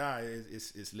for die.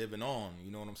 It's living on.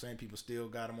 You know what I'm saying? People still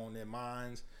got him on their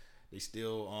minds. They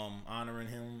still honoring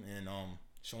him and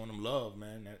showing him love,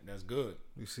 man. That's good.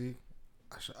 You see,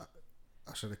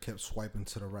 I should have kept swiping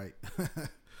to the right.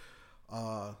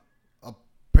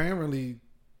 Apparently,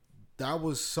 that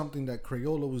was something that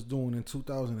Crayola was doing in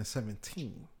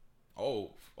 2017.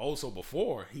 So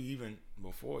before he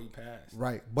passed.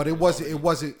 Right, but it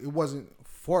wasn't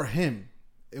for him.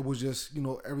 It was just,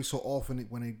 every so often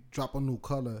when they drop a new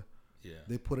color,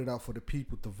 they put it out for the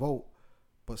people to vote.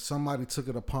 But somebody took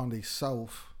it upon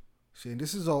themselves, saying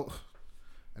this is all.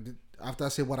 And after I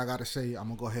say what I gotta say, I'm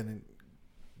gonna go ahead and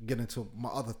get into my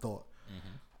other thought.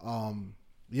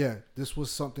 This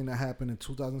was something that happened in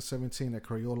 2017 at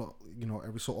Crayola.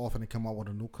 Every so often they come out with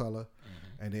a new color,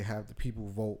 and they have the people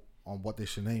vote on what they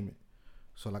should name it.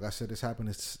 So like I said, this happened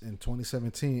in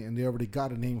 2017, and they already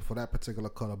got a name for that particular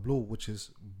color, blue, which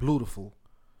is Bluetiful.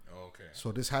 Okay.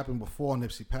 So this happened before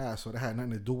Nipsey passed, so that had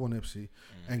nothing to do with Nipsey.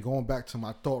 And going back to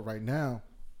my thought right now,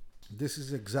 this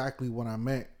is exactly what I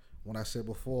meant when I said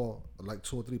before, like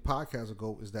 2 or 3 podcasts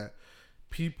ago, is that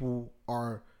people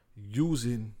are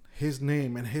using his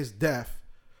name and his death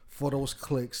for those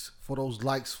clicks, for those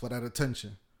likes, for that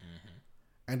attention.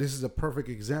 And this is a perfect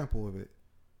example of it.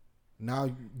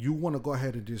 Now you want to go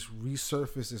ahead and just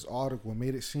resurface this article and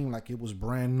made it seem like it was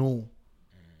brand new,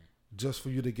 just for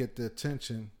you to get the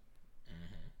attention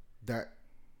that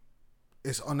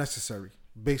is unnecessary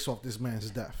based off this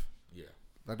man's death. Yeah,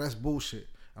 like that's bullshit.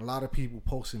 A lot of people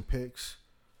posting pics.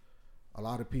 A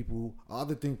lot of people.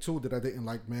 Other thing too that I didn't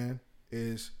like, man,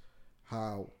 is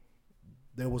how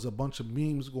there was a bunch of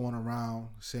memes going around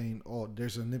saying, "Oh,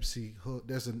 there's a Nipsey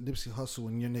Hussle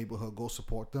in your neighborhood. Go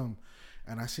support them."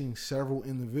 And I seen several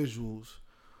individuals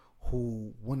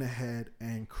who went ahead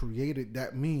and created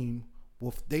that meme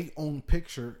with their own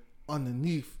picture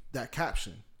underneath that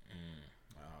caption.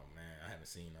 Oh man, I haven't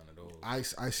seen none of those.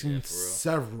 I seen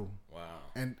several. Wow.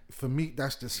 And for me,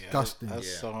 that's disgusting. I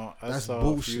that's saw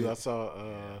bullshit. I saw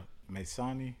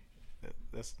Maisani.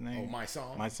 That's the name.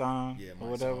 Oh, Maison. Or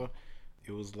whatever.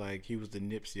 It was like he was the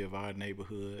Nipsey of our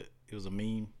neighborhood. It was a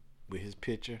meme with his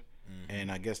picture,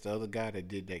 and I guess the other guy that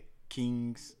did that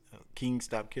Kings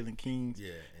Stop Killing Kings.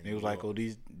 Yeah, and it was like, oh,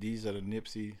 these are the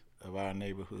Nipsey of our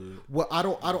neighborhood. Well, I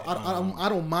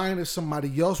don't mind if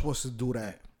somebody else wants to do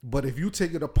that, but if you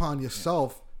take it upon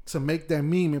yourself to make that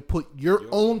meme and put your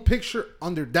own picture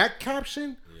under that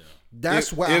caption,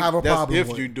 that's what I have a problem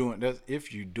with.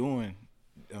 If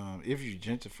you're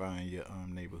gentrifying your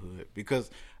neighborhood,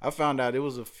 because I found out there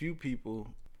was a few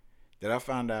people that I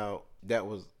found out that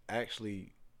was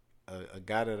actually a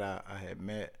guy that I had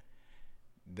met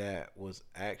that was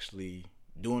actually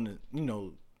doing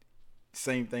the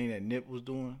same thing that Nip was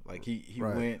doing. Like he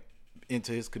went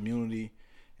into his community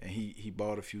and he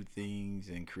bought a few things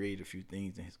and created a few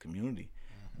things in his community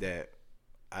that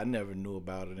I never knew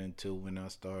about it until when I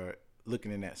started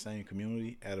looking in that same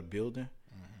community at a building.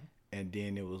 And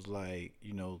then it was like,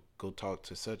 go talk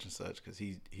to such and such because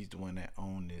he's the one that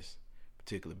owned this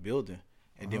particular building.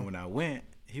 And then when I went,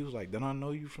 he was like, "Don't I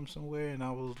know you from somewhere?" And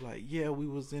I was like, "Yeah, we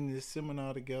was in this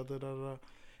seminar together." Da, da, da.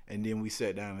 And then we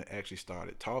sat down and actually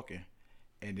started talking.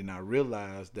 And then I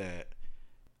realized that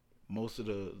most of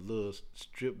the little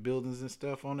strip buildings and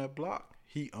stuff on that block,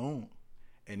 he owned.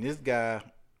 And this guy,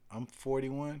 I'm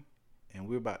 41, and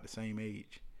we're about the same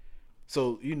age.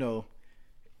 So,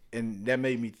 and that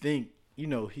made me think,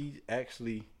 he's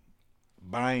actually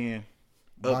buying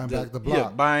back the block. Yeah,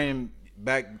 buying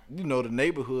back, the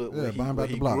neighborhood where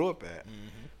he grew up at.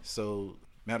 So,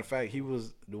 matter of fact, he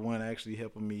was the one actually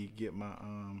helping me get my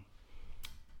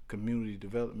community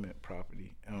development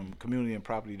property, community and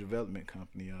property development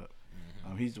company up.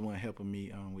 He's the one helping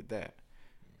me with that.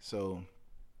 So,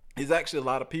 there's actually a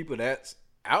lot of people that's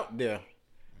out there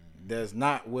that's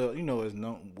not well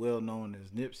known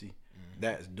as Nipsey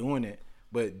that's doing it.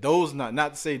 But those not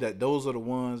to say that those are the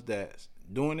ones that's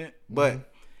doing it,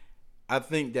 but I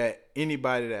think that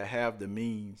anybody that have the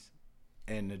means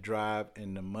and the drive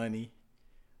and the money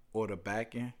or the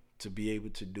backing to be able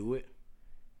to do it.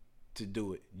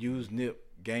 Use Nip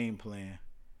game plan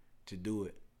to do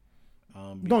it.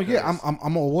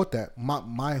 I'm all with that.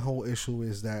 My whole issue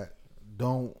is that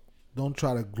don't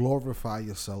try to glorify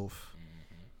yourself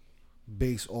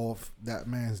based off that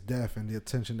man's death and the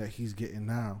attention that he's getting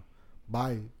now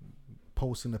by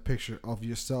posting a picture of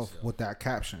yourself with that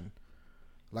caption.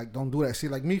 Like, don't do that. See,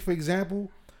 like me, for example,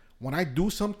 when I do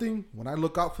something, when I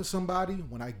look out for somebody,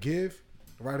 when I give,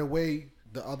 right away,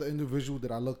 the other individual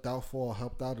that I looked out for or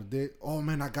helped out or did, oh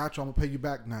man, I got you, I'm gonna pay you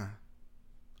back. Nah,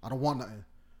 I don't want nothing.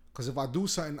 Because if I do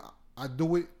something, I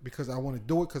do it because I want to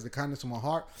do it because the kindness of my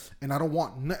heart, and I don't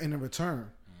want nothing in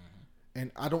return. And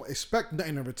I don't expect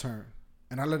nothing in return.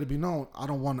 And I let it be known, I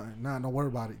don't want nothing. Nah, don't worry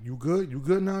about it. You good? You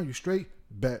good now? You straight?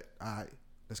 Bet. All right,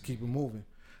 let's keep it moving.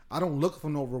 I don't look for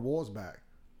no rewards back.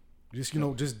 Just,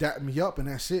 just dap me up and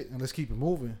that's it. And let's keep it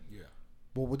moving. Yeah.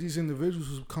 But with these individuals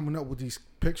who's coming up with these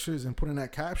pictures and putting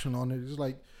that caption on it, it's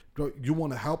like, bro, you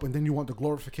want to help and then you want the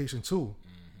glorification too.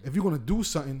 If you're going to do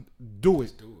something, do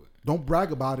it. Don't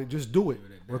brag about it. Just do it.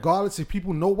 Regardless if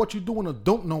people know what you're doing or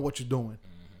don't know what you're doing.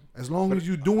 As long as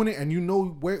you're doing it and you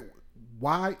know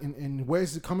why and where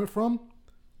is it coming from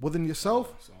within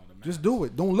yourself, just do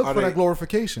it. Don't look for that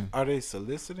glorification. Are they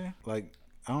soliciting? Like,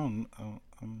 I'm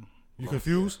you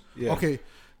confused? Yeah. Okay.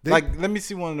 Let me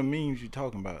see one of the memes you're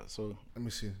talking about. So let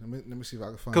me see. Let me see if I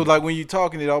can find. Because like when you're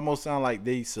talking, it almost sounds like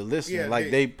they soliciting. Yeah,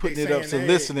 like they putting it up,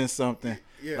 soliciting something.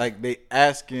 Yeah. Like they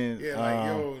asking. Yeah, like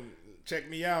yo, check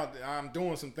me out. I'm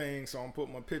doing some things, so I'm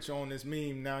putting my picture on this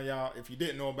meme. Now y'all, if you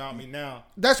didn't know about me now,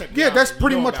 that's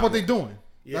pretty much what they're doing.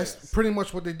 Yes. That's pretty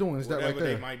much what they're doing. Is whatever that right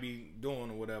there? they might be doing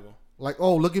or whatever. Like,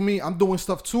 oh, look at me, I'm doing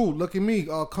stuff too. Look at me,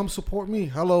 come support me.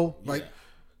 Hello, like,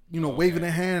 waving their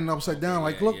hand upside down,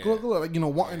 like, look, like,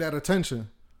 wanting that attention.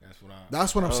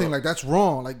 That's what I'm saying. Like, that's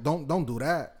wrong. Like, don't do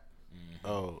that.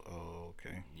 Oh,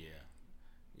 okay.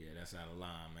 Yeah, that's out of line,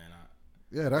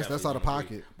 man. That's out of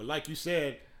pocket. But like you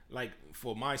said, like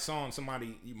for my song,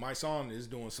 my song is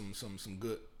doing some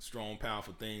good, strong,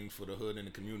 powerful things for the hood and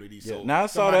the community. Yeah. So now I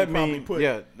saw that meme.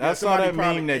 I saw that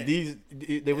meme that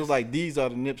they was like, these are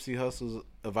the Nipsey Hussles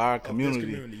of our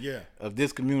community, of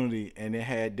this community, and it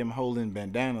had them holding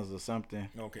bandanas or something,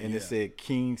 and it said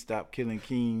 "King, stop killing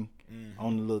King"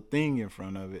 on the little thing in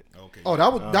front of it. Okay. Oh,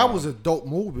 that was a dope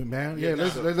movement, man. Yeah,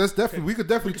 let's definitely we could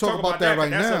talk about that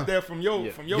right now. That's up there from your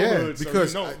hood,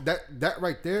 because so that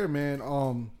right there,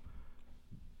 man.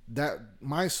 That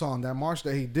my song, that march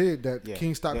that he did, that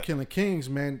King Stop Killing Kings,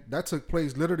 man, that took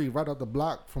place literally right up the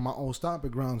block from my old stomping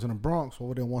grounds in the Bronx,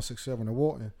 over there 167 in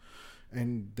Walton.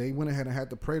 And they went ahead and had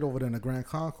the parade over there in the Grand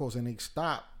Concourse, and they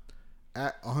stopped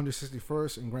at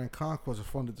 161st and Grand Concourse in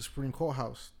front of the Supreme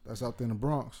Courthouse that's out there in the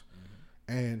Bronx.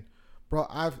 And bro,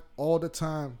 I've all the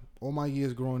time, all my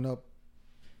years growing up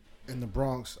in the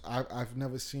Bronx, I've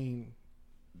never seen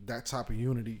that type of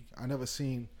unity. I never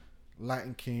seen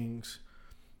Latin Kings,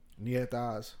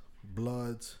 Nietas,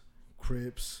 Bloods,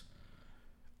 Crips.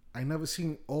 I never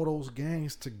seen all those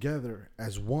gangs together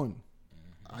as one.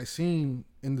 I seen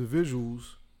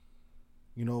individuals,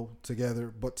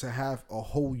 together, but to have a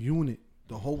whole unit,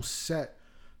 the whole set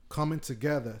coming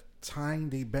together, tying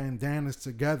their bandanas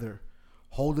together,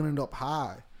 holding it up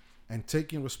high, and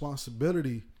taking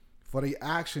responsibility for their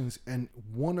actions and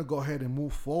want to go ahead and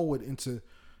move forward into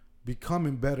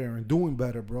becoming better and doing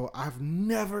better, bro. I've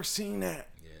never seen that.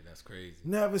 That's crazy.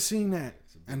 Never seen that.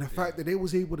 And the fact that they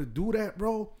was able to do that,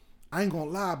 bro, I ain't gonna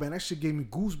lie, man. That shit gave me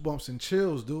goosebumps and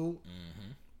chills, dude.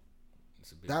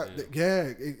 It's a big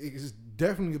deal. It's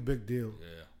definitely a big deal.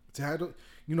 Yeah. To have,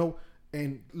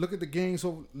 and look at the gangs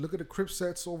over, look at the Crip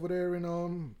sets over there in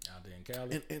out there in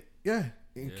Cali.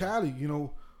 In Cali,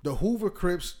 the Hoover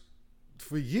Crips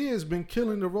for years been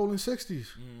killing the Rolling 60s.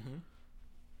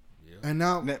 And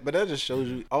now, but that just shows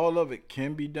you all of it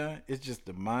can be done. It's just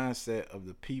the mindset of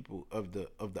the people, of the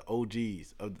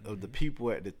OGs, of the people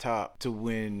at the top, to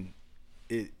when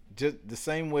it just the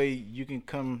same way you can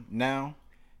come now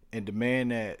and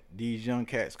demand that these young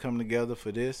cats come together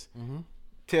for this.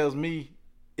 Tells me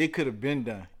it could have been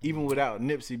done even without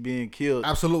Nipsey being killed.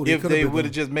 Absolutely, if they would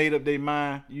have just made up their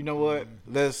mind. You know what?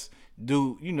 Let's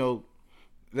do.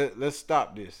 Let's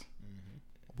stop this.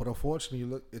 But unfortunately,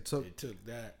 look, it took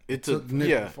Nip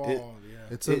to fall.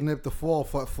 It took Nip to fall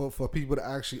for people to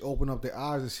actually open up their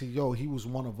eyes and see, yo, he was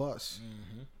one of us.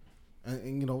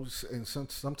 And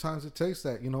sometimes it takes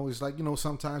that. It's like,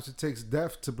 sometimes it takes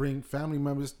death to bring family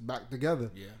members back together.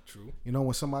 Yeah, true.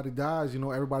 When somebody dies,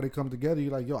 everybody come together.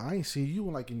 You're like, yo, I ain't seen you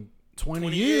in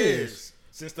 20 years.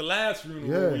 Since the last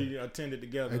funeral we attended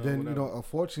together. And then,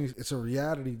 unfortunately, it's a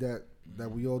reality that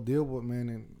we all deal with, man,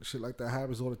 and shit like that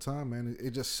happens all the time, man.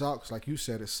 It just sucks. Like you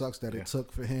said, it sucks that it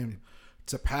took for him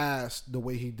to pass the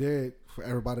way he did, for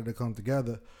everybody to come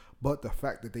together. But the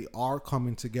fact that they are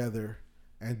coming together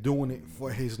and doing it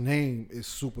for his name is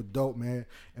super dope, man.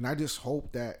 And I just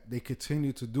hope that they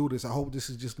continue to do this. I hope this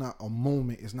is just not a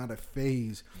moment. It's not a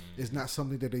phase. It's not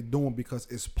something that they're doing because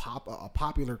it's a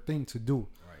popular thing to do.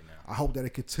 I hope that it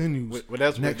continues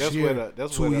next year,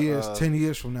 2 years, 10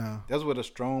 years from now. That's where the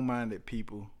strong-minded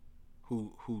people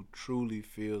who truly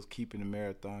feels keeping the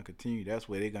marathon continue, that's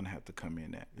where they're gonna have to come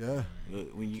in at. Yeah.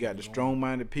 When you got the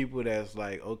strong-minded people that's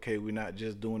like, okay, we're not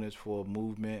just doing this for a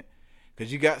movement,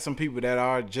 because you got some people that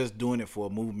are just doing it for a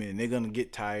movement, and they're gonna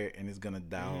get tired and it's gonna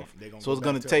die off. So it's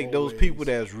gonna take those people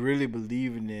that's really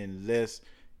believing in let's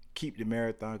keep the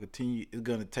marathon continue. It's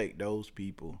gonna take those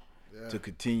people to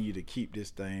continue to keep this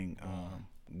thing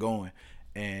going.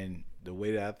 And the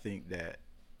way that I think that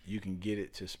you can get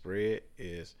it to spread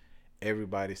is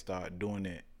everybody start doing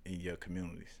it in your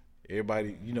communities.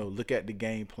 Everybody, look at the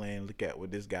game plan, look at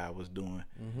what this guy was doing,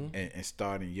 and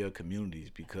start in your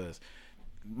communities, because,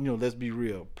 let's be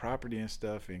real, property and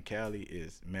stuff in Cali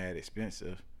is mad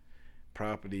expensive.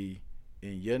 Property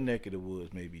in your neck of the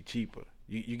woods may be cheaper.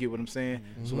 You get what I'm saying?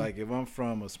 So like if I'm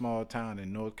from a small town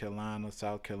in North Carolina,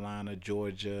 South Carolina,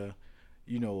 Georgia,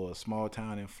 a small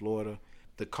town in Florida,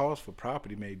 the cost for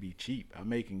property may be cheap. I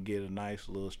can get a nice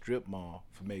little strip mall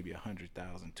for maybe $100,000,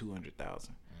 $200,000,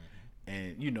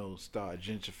 and start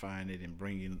gentrifying it and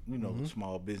bringing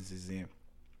small businesses in.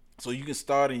 So you can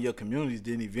start in your communities.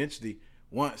 Then eventually,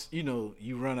 once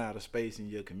you run out of space in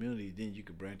your community, then you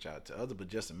can branch out to other. But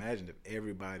just imagine if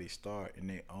everybody start in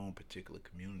their own particular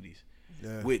communities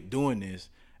with doing this,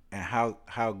 and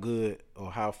how good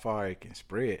or how far it can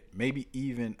spread. Maybe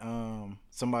even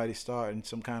somebody starting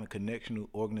some kind of connectional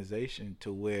organization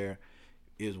to where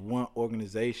it's one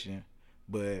organization,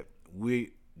 but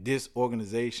this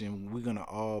organization, we're gonna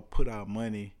all put our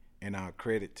money and our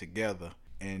credit together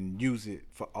and use it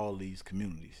for all these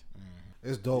communities.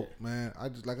 It's dope, man. I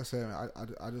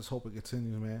just hope it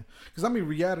continues, man. Because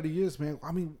reality is, man.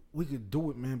 We could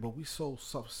do it, man, but we so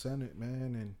self-centered,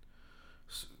 man, and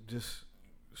just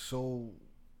so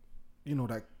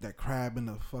that crab in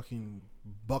the fucking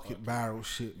bucket barrel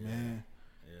shit, man.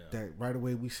 Yeah. That right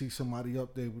away we see somebody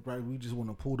up there, we just want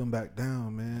to pull them back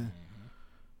down, man.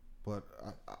 But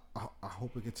I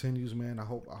hope it continues, man. I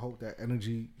hope that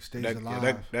energy stays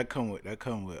alive. That come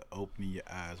with opening your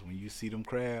eyes. When you see them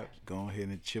crabs, go ahead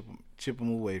and chip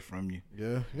them away from you.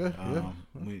 Yeah.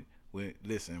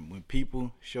 When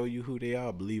people show you who they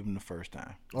are, believe them the first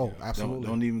time. Oh, absolutely.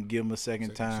 Don't even give them a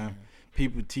second time.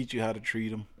 People teach you how to treat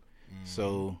them.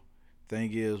 So,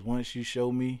 thing is, once you show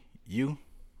me you,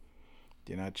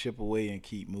 then I chip away and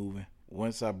keep moving.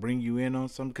 Once I bring you in on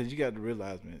something, because you got to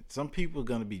realize, man, some people are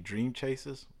gonna be dream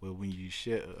chasers. Where when you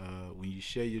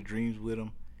share your dreams with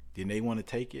them, then they want to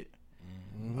take it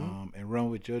and run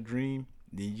with your dream.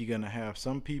 Then you're gonna have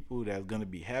some people that's gonna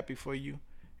be happy for you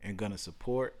and gonna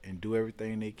support and do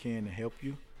everything they can to help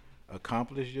you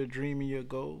accomplish your dream and your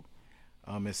goal.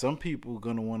 And some people are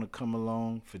gonna want to come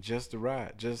along for just the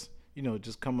ride, just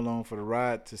come along for the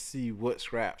ride to see what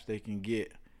scraps they can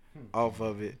get off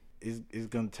of it. It's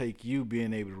gonna take you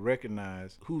being able to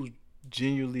recognize who's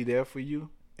genuinely there for you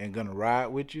and gonna ride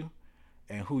with you,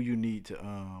 and who you need to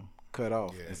cut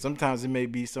off. And sometimes it may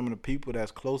be some of the people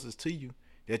that's closest to you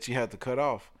that you have to cut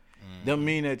off. Doesn't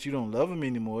mean that you don't love them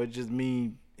anymore. It just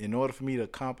means in order for me to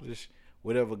accomplish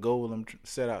whatever goal I'm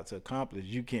set out to accomplish,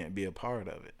 you can't be a part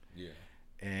of it. Yeah.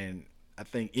 And I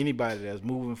think anybody that's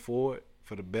moving forward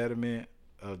for the betterment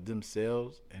of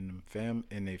themselves and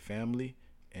their family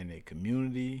and their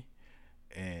community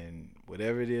and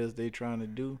whatever it is they're trying to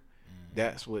do,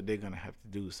 that's what they're gonna have to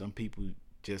do. Some people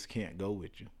just can't go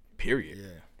with you. Period.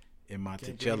 Yeah. In my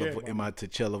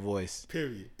T'Challa voice.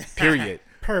 Period.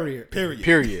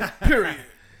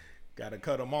 Gotta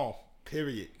cut them off.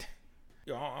 Period.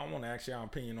 Yo, I want to ask y'all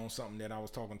opinion on something that I was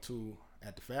talking to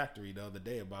at the factory the other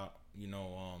day about.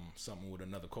 Something with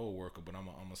another co-worker, but I'm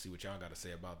gonna see what y'all got to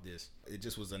say about this. It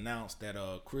just was announced that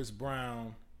Chris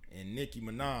Brown and Nicki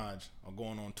Minaj are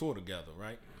going on tour together,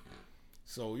 right?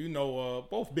 So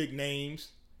both big names,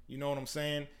 you know what I'm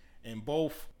saying? And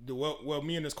both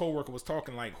me and this co-worker was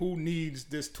talking like, who needs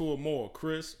this tour more,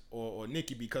 Chris or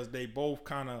Nicki? Because they both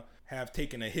kind of have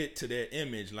taken a hit to their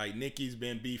image. Like Nicki's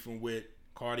been beefing with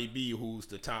Cardi B, who's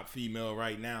the top female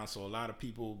right now. So a lot of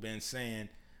people have been saying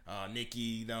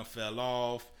Nicki done fell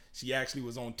off. She actually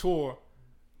was on tour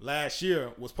last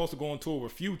year, was supposed to go on tour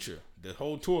with Future. The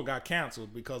whole tour got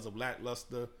canceled because of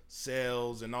lackluster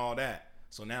sales and all that.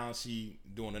 So now she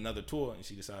doing another tour, and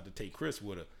she decided to take Chris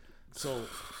with her. So,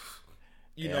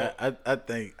 I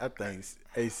think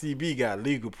CB got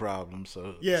legal problems.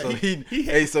 So yeah,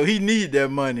 so he need that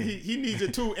money. He needs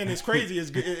it too, and it's crazy.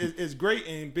 It's great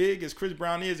and big as Chris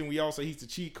Brown is, and he's the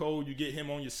cheat code. You get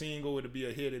him on your single, it'll be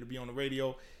a hit. It'll be on the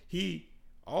radio. He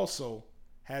also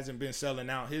hasn't been selling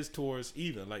out his tours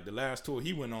either. Like the last tour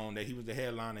he went on, that he was the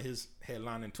headliner, his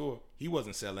headlining tour, he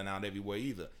wasn't selling out everywhere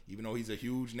either. Even though he's a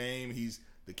huge name, he's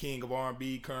the king of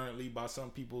R&B currently by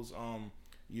some people's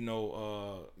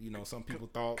some people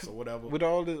thoughts or whatever. With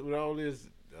all this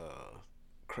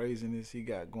craziness he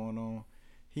got going on,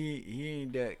 he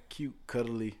ain't that cute,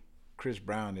 cuddly Chris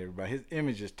Brown to everybody. His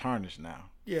image is tarnished now.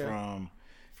 Yeah.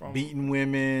 From beating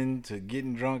women to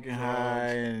getting drunk and high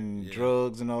and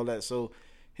drugs and all that. So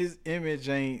his image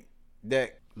ain't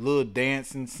that little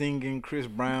dancing, singing Chris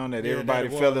Brown that everybody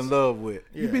fell in love with.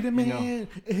 Yeah. You be the man,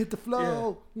 it hit the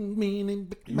flow,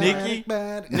 meaning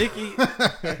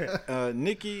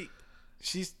Nicki,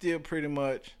 she's still pretty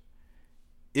much.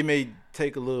 It may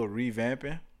take a little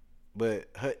revamping, but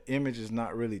her image is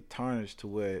not really tarnished to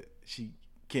where she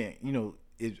can't.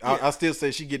 I still say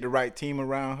she get the right team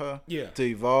around her to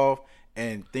evolve,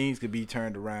 and things could be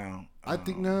turned around. I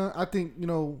think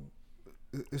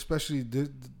especially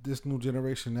this new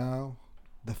generation now,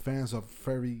 the fans are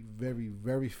very, very,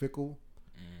 very fickle.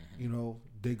 Mm-hmm.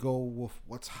 They go with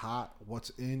what's hot,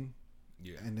 what's in,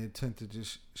 and they tend to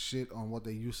just shit on what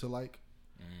they used to like.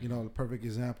 Mm-hmm. The perfect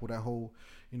example, that whole,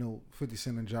 50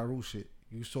 Cent and Ja Rule shit.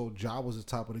 You saw Ja was the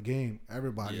top of the game.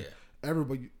 Everybody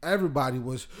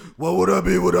was, what would I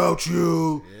be without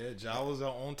you? Yeah, Ja was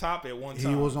on top at one time.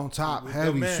 He was on top,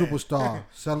 heavy, superstar,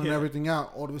 selling everything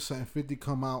out. All of a sudden, 50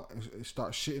 come out and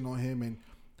start shitting on him, and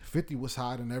 50 was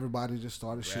hot, and everybody just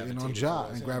started shitting on Ja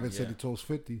and gravitated towards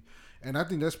 50. And I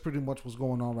think that's pretty much what's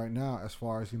going on right now as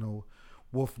far as,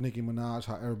 with Nicki Minaj,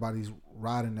 how everybody's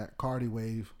riding that Cardi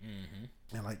wave. Mm-hmm.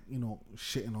 And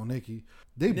shitting on Nicki.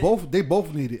 They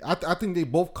both need it. I think they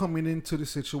both coming into the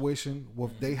situation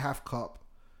with they have cup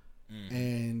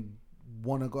and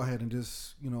want to go ahead and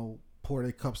just pour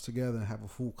their cups together and have a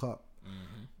full cup.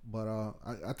 Mm-hmm. But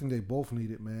I think they both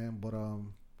need it, man. But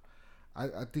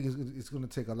I think it's going to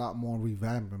take a lot more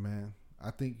revamping, man.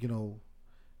 I think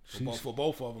for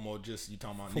both of them, or just you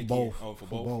talking about for Nicki? Both. Oh, for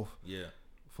both. Yeah.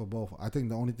 For both. I think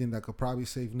the only thing that could probably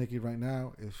save Nicki right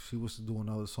now if she was to do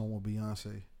another song with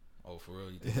Beyonce. Oh, for real?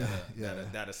 You think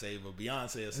that'll save her?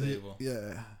 Beyonce will save her?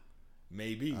 Yeah.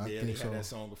 Maybe. They had that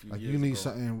song a few years ago. You need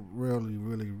something really,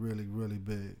 really, really, really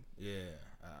big. Yeah,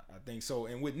 I think so.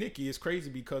 And with Nicki, it's crazy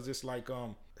because it's like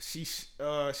she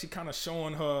kind of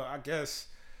showing her, I guess,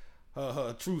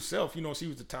 her true self. She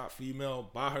was the top female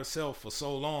by herself for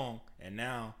so long, and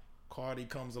now Cardi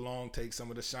comes along, takes some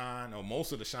of the shine or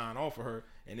most of the shine off of her,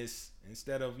 and it's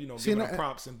instead of giving her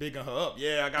props and bigging her up.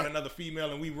 Yeah, I got another female,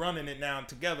 and we running it now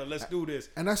together. Let's do this.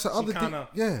 And that's the other thing.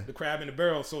 Yeah, the crab in the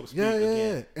barrel, so to speak.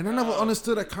 Yeah. And I never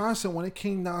understood that concept when it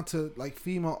came down to like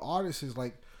female artists. Is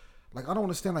like I don't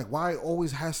understand why it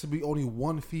always has to be only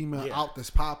one female out that's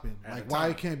popping. Why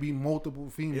it can't be multiple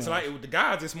females. It's like with the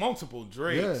guys, it's multiple.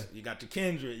 Drake, you got your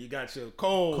Kendrick, you got your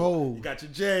Cole, you got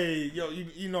your Jay.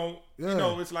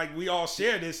 It's like we all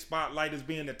share this spotlight as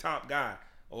being the top guy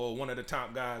or one of the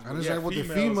top guys. And it's like with the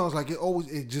females,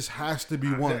 it just has to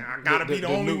be one. I gotta be the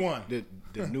only one.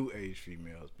 The new age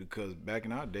females, because back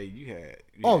in our day you had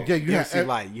MC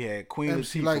Light, you had Queen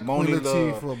MC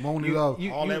Latifah, for Moni Love,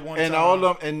 all at one and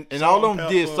time. all them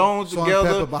did songs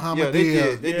together.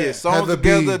 They did songs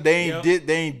together. They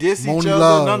ain't diss each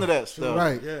other. None of that stuff.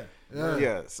 Right. Yeah.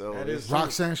 So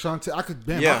Roxanne Shante, I could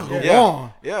go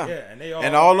on. Yeah.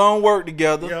 And all of them worked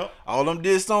together. Yep. All of them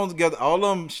did songs together. All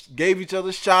of them gave each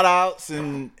other shout outs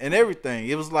and everything.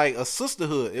 It was like a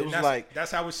sisterhood.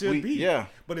 That's how it should be. Yeah.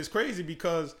 But it's crazy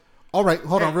because. All right,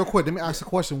 hold on real quick. Let me ask a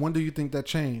question. When do you think that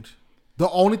changed? The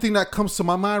only thing that comes to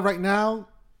my mind right now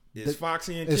is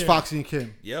Foxy and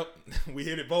Kim. Yep. We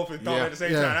hit it both and thought at the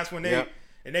same time. That's when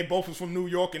they both was from New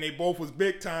York and they both was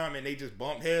big time and they just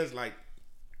bumped heads like,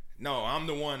 no, I'm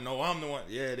the one. No, I'm the one.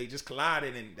 Yeah, they just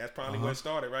collided, and that's probably where it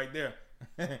started right there.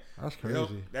 That's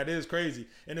crazy. That is crazy.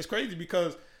 And it's crazy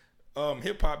because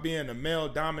hip-hop being a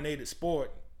male-dominated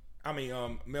sport,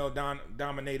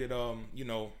 male-dominated,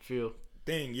 field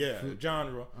thing,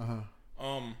 genre.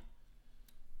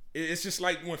 It's just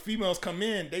like when females come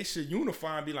in, they should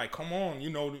unify and be like, come on,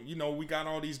 we got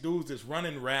all these dudes that's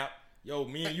running rap. Yo,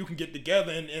 me and you can get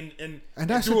together and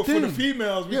that's do the it thing. for the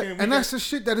females. That's the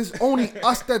shit that is only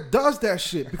us that does that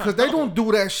shit, because they don't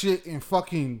do that shit in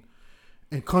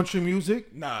country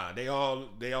music. Nah, they all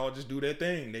just do their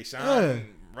thing. They shine and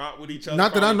rock with each other.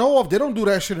 Not that I know of. They don't do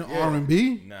that shit in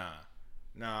R&B. Nah.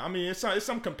 I mean, it's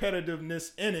some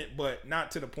competitiveness in it, but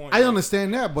not to the point. I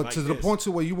understand that, but to the point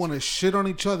to where you want to shit on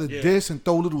each other, diss and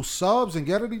throw little subs and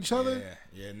get at each other.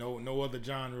 Yeah. No other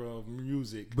genre of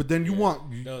music. But then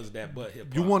does that but hip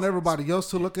hop. You want everybody else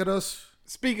to look at us.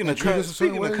 Speaking of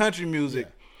country music,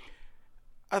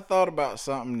 I thought about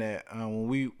something that when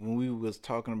we was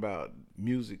talking about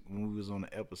music when we was on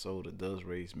the episode of Does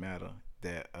Race Matter,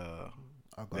 that I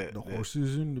got the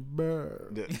horses in the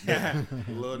bag.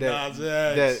 Lil Nas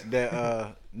X.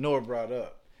 That Noah brought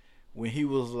up. when he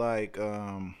was like,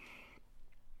 let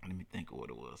me think of what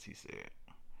it was. He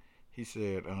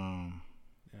said, And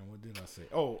what did I say?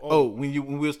 Oh, when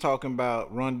we was talking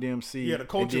about Run DMC, Yeah, the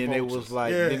culture and then it vultures. was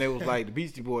like, Yeah. then it was like the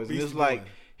Beastie Boys, and Beastie it's like, Boys.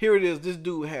 here it is. This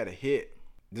dude had a hit.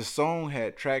 The song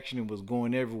had traction and was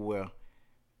going everywhere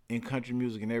in country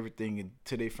music and everything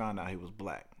until they found out he was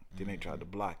black. Then they tried to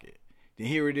block it. Then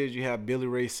here it is. You have Billy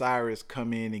Ray Cyrus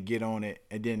come in and get on it,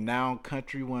 and then now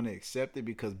country want to accept it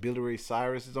because Billy Ray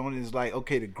Cyrus is on it. It's like,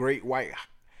 okay, the great white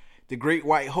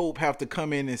hope have to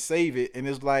come in and save it, and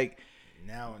it's like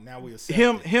now we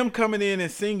accept him coming in and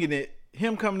singing it.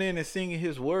 Him coming in and singing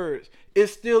his words,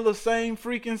 it's still the same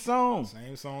freaking song.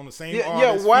 Same song, the same Yeah,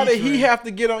 artist. why did he featuring have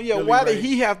to get on? Yeah, Billy why Ray. did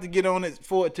he have to get on it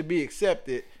for it to be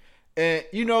accepted? And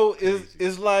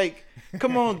it's like,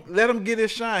 come on, let him get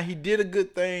his shine. He did a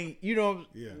good thing. Yeah.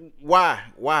 Why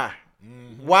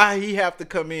he have to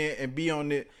come in and be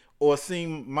on it or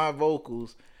sing my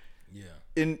vocals Yeah.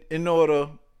 in order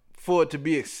for it to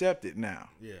be accepted now?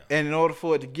 Yeah. And in order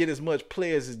for it to get as much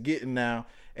play as it's getting now,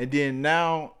 and then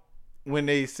now when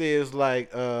they say it's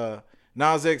like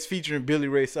Nas X featuring Billy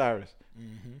Ray Cyrus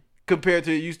compared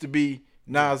to it used to be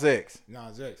Nas X.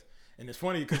 Nas X. And it's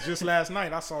funny because just last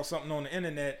night I saw something on the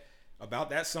internet about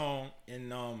that song,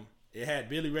 and it had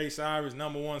Billy Ray Cyrus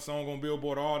 #1 song on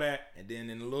Billboard, all that, and then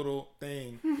in the little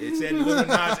thing it said Lil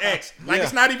Nas X, like Yeah.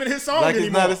 it's not even his song Like it's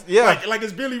anymore. not his- yeah. like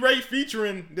it's Billy Ray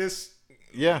featuring this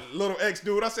Yeah. little X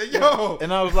dude. I said, yo,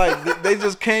 And I was like, they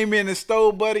just came in and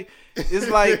stole Buddy. It's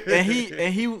like, and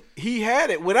he had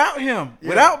it without him,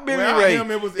 without Billy Without Ray.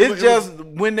 him, it was-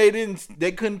 when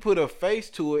they couldn't put a face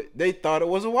to it, they thought it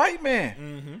was a white man.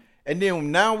 Mm-hmm. And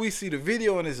then now we see the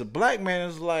video and it's a black man.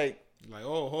 It's like,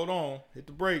 oh, hold on, hit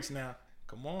the brakes now.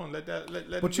 Come on, let him But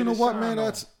get you know his what, shine man?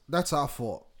 on. That's our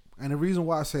fault. And the reason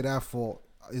why I say that fault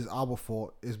is our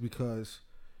fault is because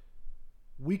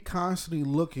we constantly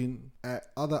looking at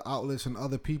other outlets and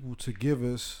other people to give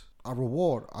us a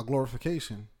reward, a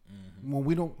glorification. When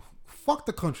we don't, fuck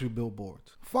the country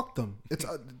billboards. Fuck them. It's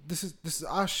this is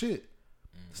our shit.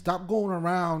 Stop going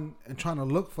around and trying to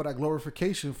look for that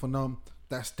glorification for them,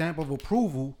 that stamp of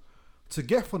approval to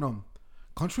get for them.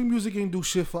 Country music ain't do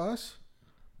shit for us.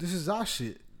 This is our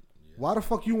shit. Why the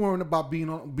fuck you worrying about being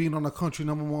on the country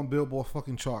 #1 Billboard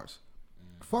fucking charts?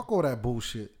 Fuck all that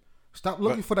bullshit. Stop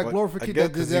looking for that glorification,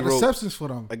 that acceptance for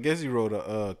them. I guess he wrote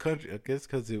a country. I guess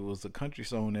because it was a country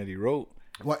song that he wrote.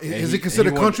 What And is he- it considered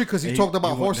and he country want- because he and talked about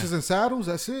he want- horses and saddles?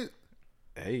 That's it.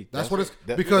 Hey, That's what it's-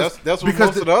 that- because- that's what because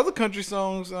most of the other country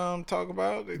songs talk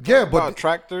about. They talk Yeah, but- about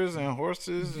tractors and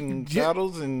horses and Yeah.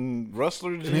 saddles and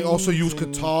rustlers. And they also use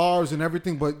and- guitars and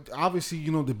everything, but obviously,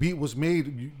 the beat was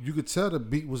made. You could tell the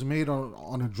beat was made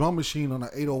on a drum machine on an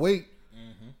 808.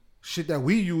 Shit that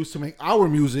we use to make our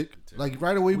music. Like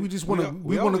right away, we just want to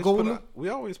we want to always go. put in our- We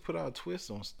always put our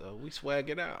twist on stuff. We swag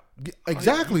it out.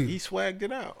 Exactly. He swagged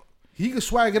it out. He could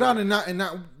swag it out and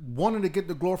not wanting to get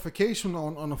the glorification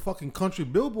on the fucking country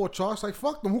billboard charts. Like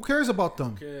fuck them. Who cares about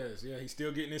them? Who cares? Yeah, he's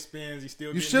still getting his spins. He's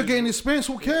still You still getting his spins.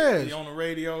 Who cares? He on the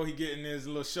radio. He getting his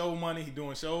little show money. He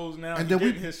doing shows now. And He then we-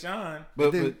 getting his shine.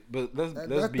 But then- but let's that-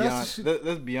 let's be that's the honest. shit.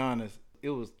 Let's be honest. It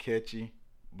was catchy,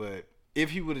 but if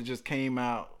he would have just came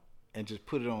out and just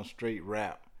put it on straight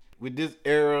rap with this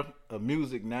era of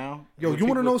music now, Yo, where you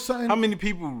wanna people- know something? How many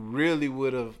people really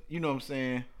would have? You know what I'm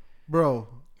saying? Bro,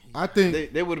 I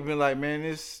think They would have been like, man,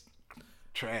 this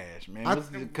trash, man,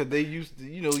 because they used to,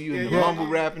 you in the Yeah. mumble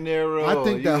rapping era. I or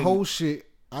think you that in- whole shit.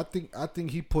 I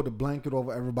think he put a blanket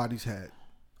over everybody's head.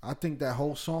 I think that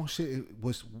whole song shit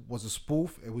was a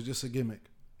spoof. It was just a gimmick.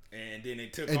 And then they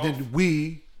took And off. then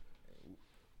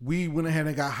we went ahead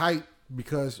and got hyped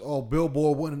because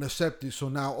Billboard wouldn't accept it. So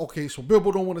now so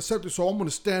Billboard don't want to accept it. So I'm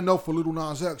gonna stand up for Lil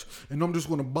Nas X and I'm just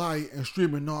gonna buy it and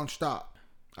stream it nonstop.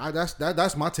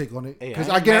 That's my take on it. Hey, Because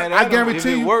I ain't mad I at him. guarantee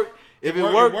if you. it worked, it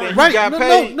then worked. he Right, got no,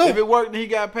 paid. no. If it worked, then he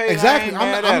got paid. Exactly. I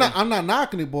ain't mad at him. I'm not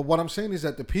knocking it, but what I'm saying is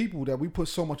that the people that we put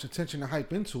so much attention and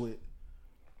hype into it,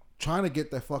 trying to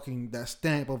get that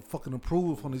stamp of fucking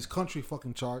approval from these country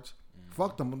fucking charts,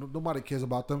 fuck them. Nobody cares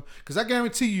about them. Because I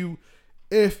guarantee you,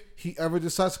 if he ever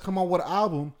decides to come out with an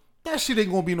album, that shit ain't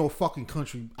gonna be no fucking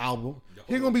country album.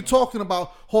 He ain't gonna be talking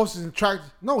about horses and tractors.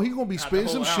 No, he gonna be spitting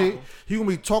some whole shit. album. He gonna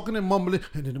be talking and mumbling.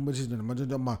 I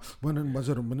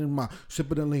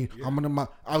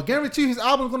guarantee his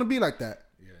album's gonna be like that.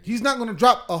 He's not gonna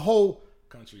drop a whole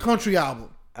country album.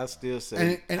 I still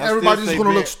say, And I still everybody's say gonna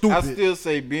look being- stupid. I still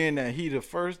say, being that he the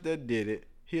first that did it,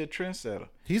 he a trendsetter.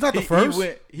 He's not the first.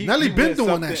 Nelly been went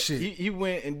doing that something- shit. He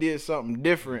went and did something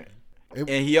different, It-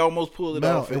 and he almost pulled it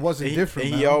Mel, off. it wasn't And different,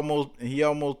 And Mel. he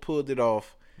almost pulled it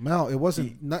off. Mel, it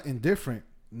wasn't nothing different.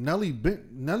 Nelly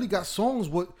got songs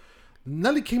with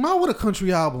Nelly came out with a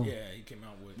country album. Yeah, he came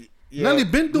out with Yeah. Nelly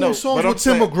been doing songs but I'm with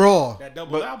Tim saying- McGraw. that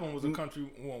double album was a country.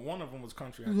 Well, one of them was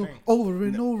country, I think. Over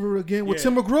and over again with Yeah.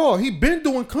 Tim McGraw. He been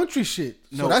doing country shit.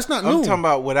 So that's not I'm new. talking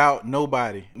about without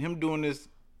nobody. Him doing this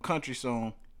country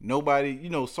song, nobody,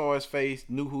 saw his face,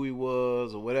 knew who he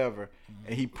was or whatever,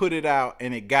 and he put it out,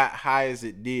 and it got high as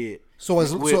it did. So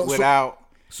as without,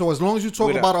 so as long as you talk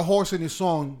without- about a horse in your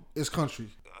song, it's country.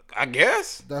 I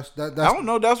guess. That's I don't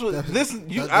know. That's what. Listen,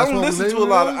 I that's don't what listen to a label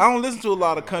lot. is? I don't listen to a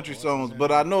lot of country songs,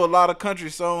 but I know a lot of country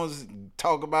songs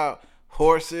talk about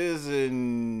horses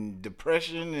and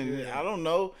depression, and I don't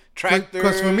know, tractors.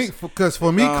 Because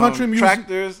for me, country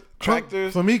music,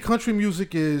 tractors. For me, country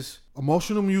music is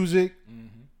emotional music.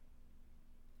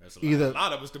 That's Either- a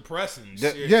lot of it's depressing.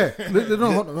 That- shit. Yeah,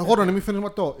 no, hold on. Let me finish my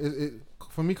thought.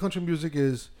 For me, country music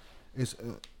is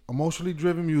emotionally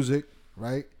driven music,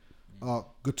 right?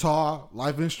 Guitar,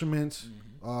 live instruments,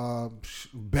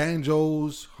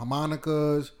 banjos,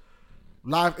 harmonicas,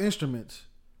 live instruments.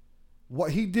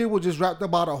 What he did was just rapped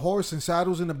about a horse and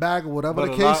saddles in the bag or whatever But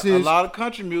the a case lot, is. a lot of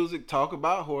country music talk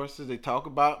about horses. They talk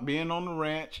about being on the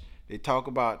ranch. They talk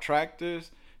about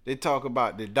tractors. They talk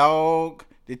about the dog.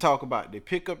 They talk about the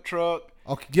pickup truck.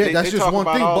 Okay, yeah, They- that's they just talk one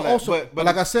about thing. all But that. also, But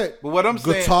like I said, but what I'm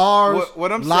saying- guitars,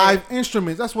 what I'm live saying-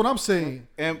 instruments. That's what I'm saying.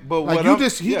 But Like what you I'm,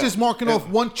 just, he yeah. just marking And off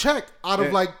one check out of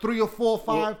and- like 3 or 4 or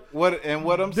 5. What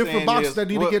I'm different saying boxes is, that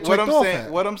need to what, get what checked I'm off saying,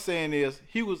 at. What I'm saying is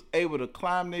he was able to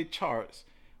climb their charts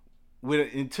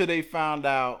until they found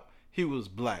out he was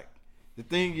black. The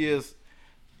thing is,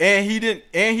 and he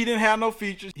didn't have no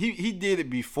features. He did it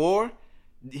before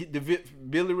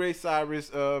Billy Ray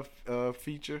Cyrus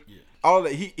feature. Yeah. All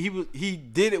that he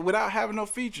did it without having no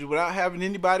features, without having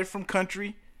anybody from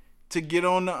country to get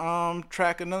on the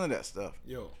track or none of that stuff.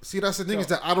 Yo, See, that's the thing is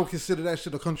that I don't consider that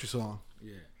shit a country song.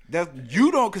 yeah. That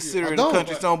you don't consider I it a don't,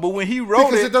 country but- song, but when he wrote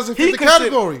Because it, it doesn't he fit the consider-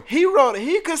 category. He wrote it.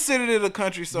 He considered it a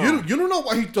country song. You don't know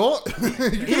what he thought. You He can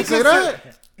say consider-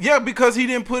 that. Yeah, because he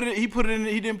didn't put it. He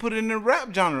didn't put it in the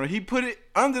rap genre. He put it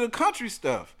under the country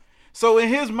stuff. So in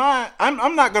his mind,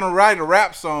 I'm not gonna write a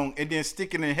rap song and then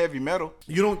stick it in heavy metal.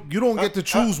 You don't get to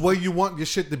choose where you want your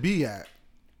shit to be at.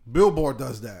 Billboard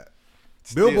does that.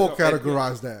 Still, Billboard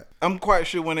categorized that. I'm quite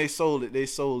sure when they sold it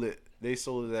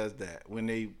as that. When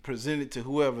they presented to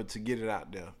whoever to get it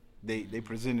out there, they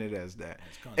presented it as that.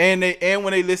 And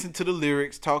when they listen to the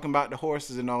lyrics talking about the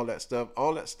horses and all that stuff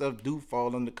do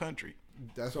fall under country.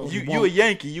 That's what You a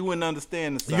Yankee, you wouldn't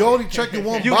understand the South. You only check your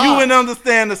one you box. wouldn't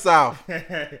understand the South.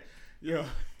 Yo.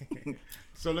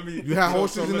 So let me. You have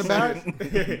horses in the let's back? say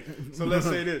this. So let's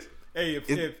say this. Hey,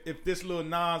 if this little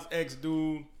Nas X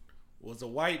dude was a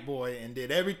white boy and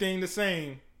did everything the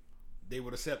same, they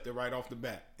would accept it right off the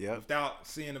bat. Yep. Without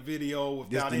seeing a video, This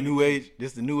without the any. new age.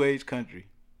 This the new age country.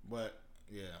 But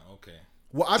yeah, okay.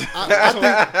 Well, I So think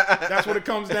that's what it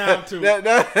comes down to.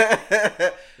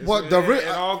 what It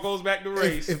all goes back to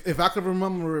race. if I could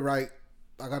remember it right,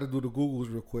 I got to do the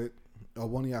Googles real quick. Or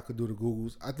one of y'all could do the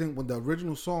Googles. I think when the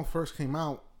original song first came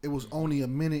out, it was only a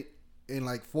minute and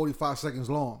like 45 seconds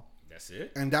long, That's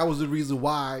it. and that was the reason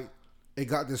why it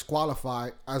got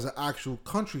disqualified as an actual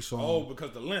country song. Oh,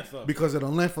 because the length of it. Because of the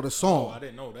length of the Oh, song. I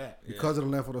didn't know that. Yeah. Because of the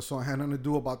length of the song, it had nothing to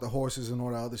do about the horses and all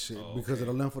that other shit. Because of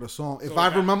the length of the song. If So I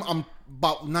that- remember, I'm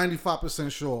about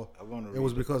 95% sure wanna it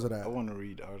was read because of that. I want to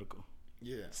read the article.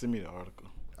 Yeah. Send me the article.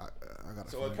 I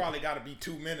gotta So find it it. probably got to be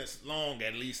 2 minutes long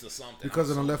at least or something. Because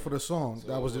of the length of the song. So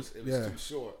that was it just, it was yeah. too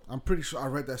short. I'm pretty sure I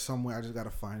read that somewhere. I just gotta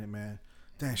find it, man.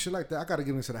 Damn, shit like that. I gotta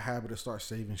get into the habit of start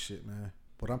saving shit, man.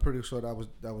 But I'm pretty sure that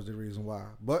was the reason why.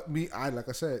 But me, like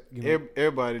I said, you know,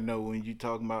 Everybody know when you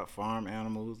talking about farm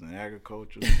animals and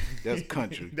agriculture, that's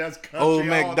country. That's country Old all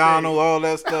MacDonald, day. all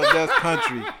that stuff, that's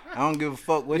country. I don't give a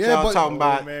fuck what Yeah, y'all but- talking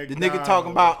about. Old The nigga MacDonald.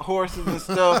 talking about horses and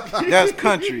stuff, that's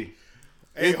country.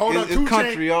 Hey, hold on. It's 2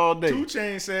 country Chainz- all day. 2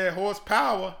 Chainz said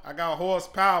horsepower. I got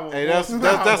horsepower. Hey, that's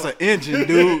horsepower. an engine,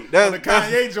 dude. That's the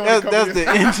Kanye joint that's coming the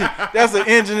in. engine. That's an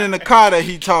engine in the car that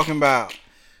he talking about.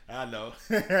 I know.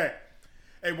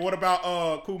 Hey, but what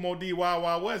about Kumo D Wild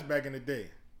Wild West back in the day?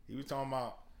 He was talking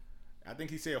about. I think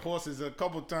he said horses a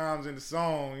couple times in the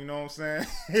song. You know what I'm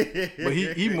saying? But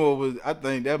he more was. I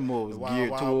think that more was Wild geared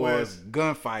Wild towards West.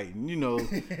 gunfighting. You know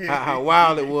how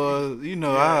wild it was. You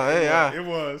know, it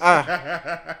was.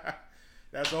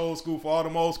 That's old school for all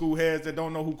them old school heads that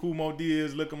don't know who Kumo D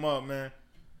is. Look him up, man.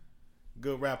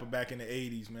 Good rapper back in the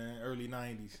 80s, man, early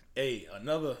 90s. Hey,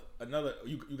 another.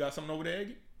 You got something over there,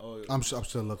 Eggy? Oh, I'm still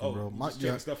looking, bro. just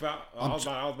checking stuff out. I was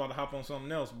about to hop on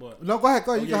something else, but No, go ahead.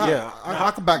 You yeah, can yeah.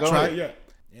 I can Go backtrack. ahead.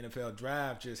 yeah. NFL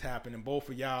draft just happened, and both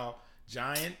of y'all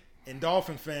Giant and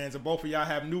Dolphin fans, and both of y'all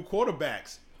have new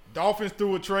quarterbacks. Dolphins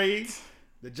threw a trade.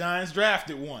 The Giants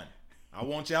drafted one. I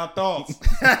want y'all thoughts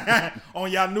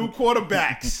on y'all new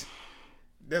quarterbacks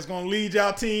that's going to lead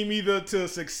y'all team either to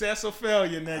success or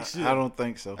failure next year. I don't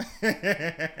think so. What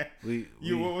you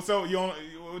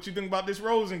think about this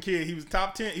Rosen kid? He was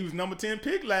top 10. He was number 10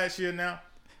 pick last year now.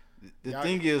 The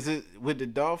thing is, with the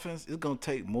Dolphins, it's going to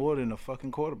take more than a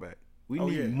fucking quarterback. We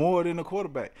need more than a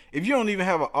quarterback. If you don't even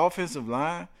have an offensive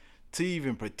line to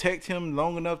even protect him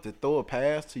long enough to throw a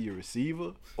pass to your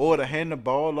receiver or to hand the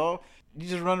ball off, you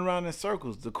just run around in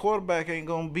circles. The quarterback ain't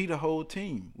going to be the whole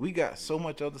team. We got so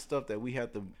much other stuff that we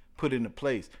have to put into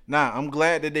place. Now, I'm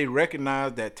glad that they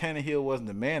recognized that Tannehill wasn't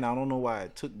the man. I don't know why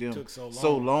it took them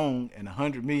so long and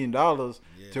 $100 million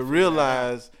to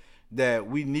realize that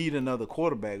we need another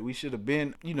quarterback. We should have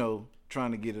been,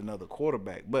 trying to get another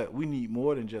quarterback. But we need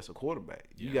more than just a quarterback.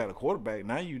 Yeah. You got a quarterback.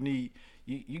 Now you need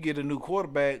you get a new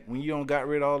quarterback when you don't got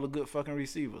rid of all the good fucking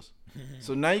receivers.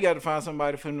 So now you got to find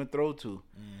somebody for him to throw to.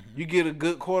 Mm-hmm. You get a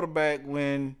good quarterback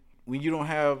when you don't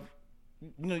have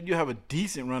you have a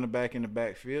decent running back in the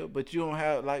backfield, but you don't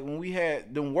have, like when we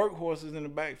had them workhorses in the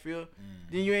backfield,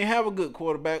 then you ain't have a good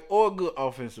quarterback or a good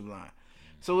offensive line.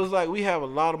 So it's like we have a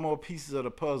lot of more pieces of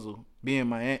the puzzle. Being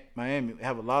Miami,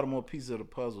 have a lot of more pieces of the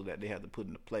puzzle that they have to put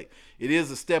into play. It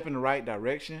is a step in the right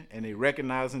direction, and they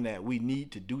recognizing that we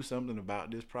need to do something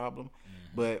about this problem.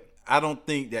 Mm-hmm. But I don't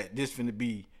think that this finna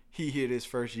be he here this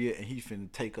first year and he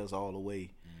finna take us all the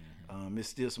way. Mm-hmm. It's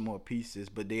still some more pieces,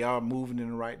 but they are moving in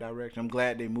the right direction. I'm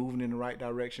glad they're moving in the right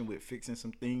direction with fixing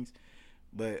some things.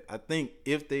 But I think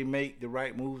if they make the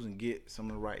right moves and get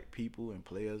some of the right people and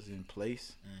players in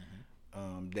place,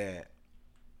 that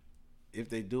if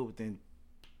they do it within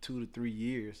 2 to 3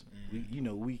 years,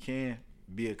 we can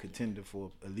be a contender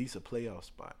for at least a playoff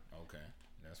spot. Okay,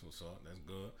 that's what's up. That's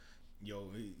good. Yo,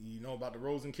 you know about the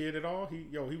Rosen kid at all?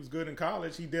 He was good in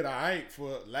college. He did all right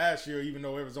for last year, even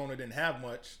though Arizona didn't have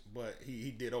much, but he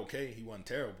did okay. He wasn't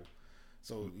terrible.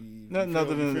 So nothing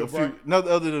other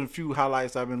than a few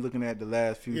highlights I've been looking at the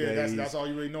last few days. Yeah, that's all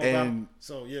you really know about.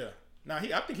 So yeah. Now I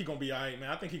think he's gonna be all right, man.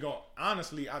 I think he's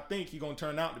gonna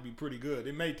turn out to be pretty good.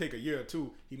 It may take a year or two.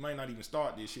 He might not even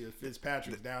start this year.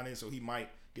 Fitzpatrick's down there, so he might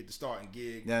get the starting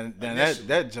gig. Now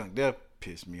that junk there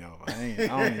pissed me off.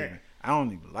 I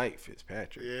don't even like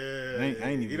Fitzpatrick. Yeah, I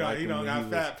ain't even like him. He don't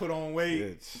got fat, put on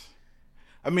weight.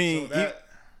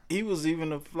 He was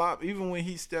even a flop, even when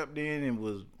he stepped in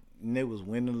and they was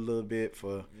winning a little bit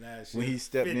for when he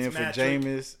stepped in for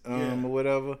Jameis or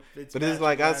whatever. But it's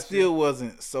like I still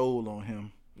wasn't sold on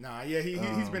him. Nah, yeah,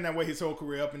 he's been that way his whole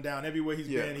career, up and down. Everywhere he's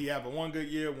been, he have a one good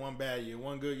year, one bad year,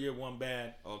 one good year, one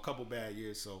bad, or a couple bad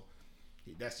years. So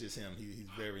that's just him. He's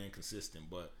very inconsistent,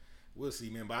 but we'll see,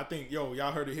 man. But I think,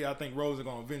 y'all heard it here. I think Rosen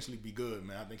gonna eventually be good,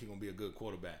 man. I think he's gonna be a good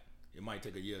quarterback. It might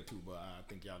take a year or two, but I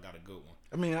think y'all got a good one.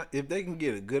 I mean, if they can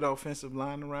get a good offensive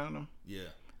line around them,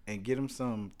 and get him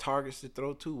some targets to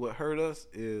throw to. What hurt us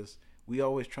is we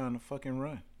always trying to fucking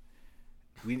run.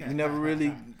 We never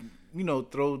really,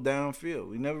 throw downfield.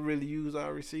 We never really use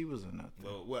our receivers or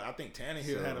nothing. Well, I think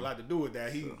Tannehill had a lot to do with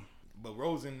that. But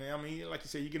Rosen, I mean, like you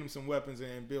said, you get him some weapons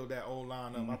and build that old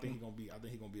line up. I think he's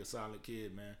gonna be a solid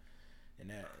kid, man, and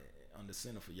that under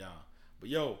center for y'all. But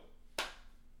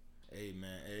hey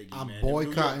man, Eggy, I'm man.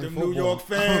 boycotting them football. New York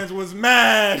fans was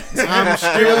mad. I'm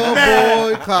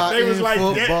still boycotting They was like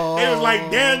football. They was like,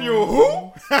 Daniel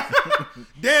who?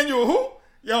 Daniel who?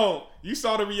 Yo, you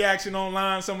saw the reaction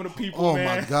online. Some of the people, Oh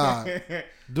man. my God,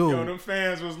 dude. Them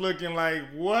fans was looking like,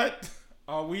 what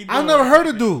are we doing? I never heard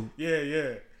of dude.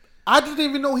 Yeah. I didn't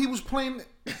even know he was playing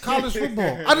college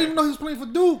football. I didn't even know he was playing for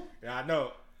Duke. Yeah, I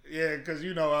know. Yeah, because I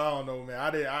don't know, man.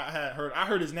 I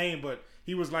heard his name, but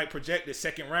he was like projected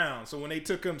second round. So when they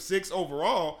took him 6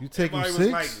 overall, you take him 6? Was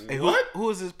like, what? Who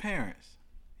was his parents?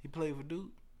 He played for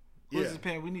Duke. Who's his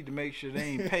parents? We need to make sure they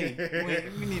ain't pay.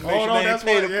 We need to make sure they ain't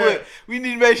pay to put. We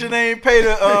need to make sure they ain't pay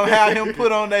to have him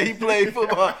put on that he played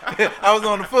football. I was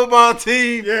on the football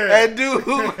team at Duke.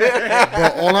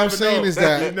 But all I'm saying is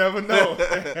that you never know.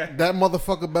 That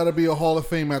motherfucker better be a Hall of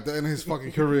Fame at the end of his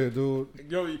fucking career, dude.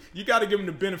 Yo, you got to give him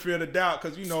the benefit of the doubt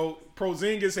because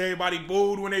Porzingis, everybody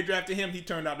booed when they drafted him. He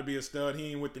turned out to be a stud.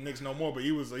 He ain't with the Knicks no more, but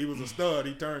he was a stud.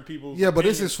 He turned people. Yeah, but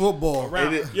this is football.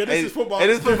 This is football. And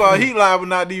this football, he liable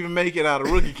not to even make it out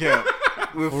of rookie camp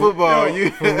with football. For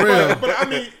real. But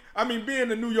I mean,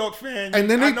 being a New York fan, and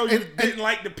then I know you didn't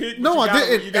like the pick. No, I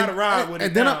didn't. You got to ride with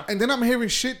it. And then I'm hearing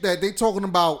shit that they talking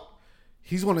about.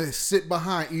 He's gonna sit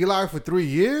behind Eli for 3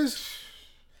 years.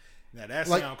 Now that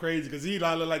sounds crazy because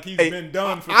Eli look like he's been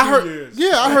done for 2 years.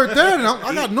 Yeah, I heard that, and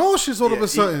I got nauseous all of a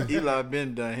sudden. Eli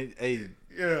been done.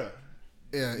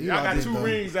 Yeah, Y'all got 2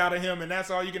 rings out of him, and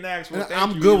that's all you can ask for. And Thank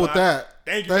I'm you, good Eli. with that.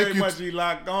 Thank you very much,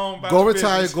 Eli. Go on about Go the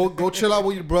retire. business. Go chill out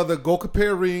with your brother. Go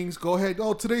compare rings. Go ahead.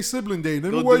 Oh, today's sibling day.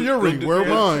 Let me Go wear do- your go ring. do- Wear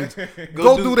yeah. mine.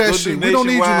 Go do that shit. We don't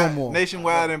need you no Nationwide- more.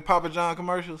 Nationwide and Papa John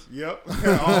commercials. Yep,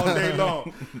 all day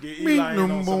long. Get Eli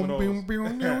in on some of those.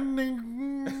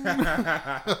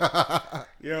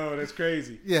 Yo, that's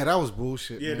crazy. Yeah, that was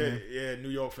bullshit. Yeah, man. New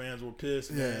York fans were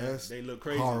pissed. Yeah, Man. that's They look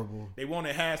crazy. horrible. They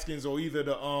wanted Haskins or either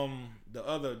the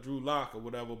other Drew Lock or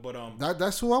whatever. But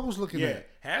That's who I was looking yeah, at.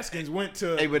 Haskins went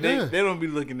to. Hey, but Yeah. they don't be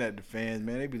looking at the fans,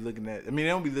 man. They be looking at. I mean,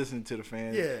 they don't be listening to the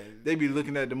fans. Yeah. They be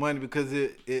looking at the money because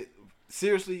it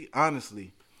seriously,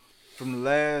 honestly, from the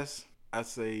last I'd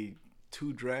say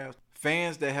 2 drafts,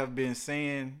 fans that have been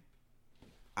saying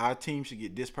our team should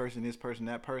get this person,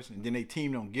 that person, and then they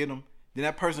team don't get them. Then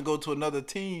that person go to another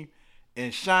team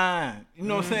and shine. You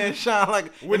know what I'm saying? Shine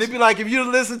like. And it be like if you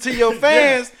listen to your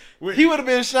fans, Which- he would have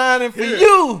been shining for Yeah.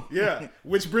 you. Yeah,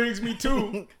 which brings me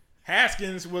to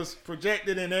Haskins was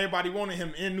projected and everybody wanted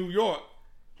him in New York.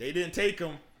 They didn't take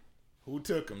him. Who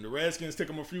took him? The Redskins took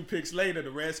him a few picks later.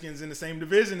 The Redskins in the same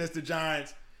division as the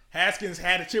Giants. Haskins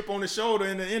had a chip on his shoulder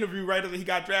in the interview right after he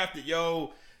got drafted.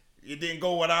 Yo, it didn't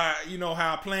go what how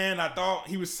I planned. I thought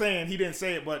he was saying, he didn't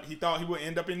say it, but he thought he would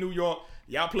end up in New York.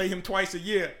 Y'all play him twice a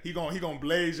year. He gonna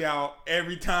blaze y'all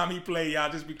every time he play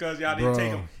y'all just because y'all didn't take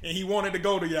him. And he wanted to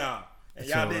go to y'all. And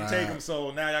y'all didn't take him,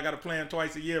 so now y'all got to play him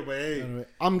twice a year. But hey,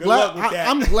 I'm good glad. luck with that.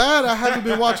 I'm glad I haven't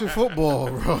been watching football,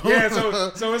 bro. Yeah,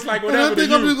 so it's like And whatever. I think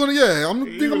I'm just gonna. Yeah, I'm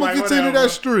You think I'm like gonna continue whatever. that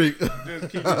streak. Just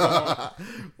keep it going.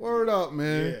 Word up,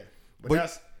 man. Yeah, but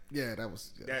that's that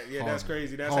was. that's horrible.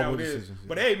 crazy. That's Horrible how it is. decisions, yeah.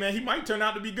 But hey, man, he might turn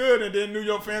out to be good, and then New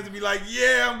York fans will be like,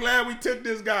 "Yeah, I'm glad we took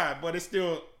this guy." But it's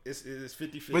still it's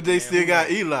 50-50. But they man. still got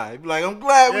Eli. Be like, I'm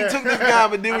glad we Yeah. took this guy,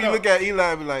 but then I when you know. look at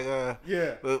Eli, be like,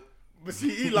 Yeah. But But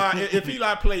see, Eli, if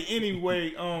Eli play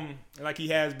anyway, like he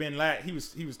has been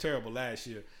he was terrible last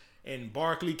year, and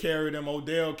Barkley carried him,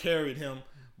 Odell carried him.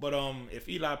 But if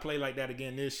Eli play like that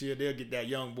again this year, they'll get that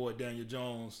young boy Daniel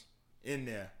Jones in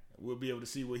there. We'll be able to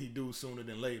see what he do sooner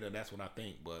than later. That's what I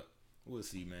think. But we'll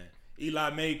see, man. Eli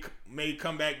may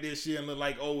come back this year and look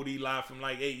like old Eli from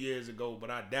like 8 years ago, but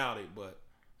I doubt it. But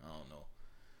I don't know.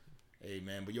 Hey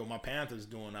man, but yo, my Panthers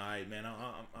doing all right, man.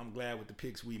 I'm glad with the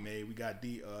picks we made. We got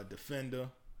the defender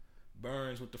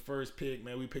Burns with the first pick,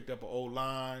 man. We picked up an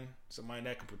O-line, somebody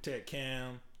that can protect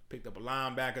Cam. Picked up a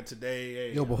linebacker today.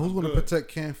 Hey, Yo, but who's I'm gonna good. protect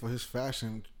Cam for his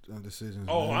fashion decisions?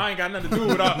 Oh, man? I ain't got nothing to do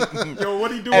with that. Yo,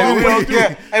 what he do? hey, we What don't he do? care.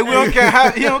 Hey, we don't care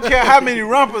how he don't care how many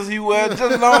rumpers he wears,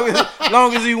 just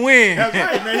long as he wins. That's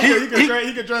right, man.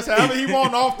 He can dress however he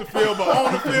want off the field, but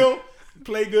on the field,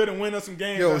 play good and win us some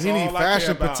games. Yo, That's he all need I care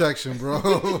fashion about. protection, bro.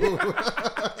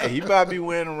 Hey, he might be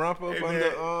wearing a rumper Hey,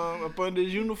 up under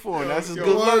his uniform. That's his yo,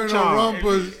 good wearing luck a charm.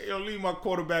 rumper. Hey, yo, leave my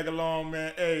quarterback alone,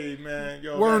 man. Hey, man.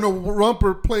 Yo, Wearing a that's-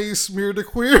 rumper plays smear the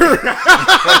queer.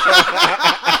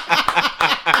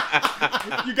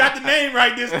 You got the name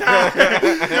right this time.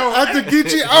 Yo, At the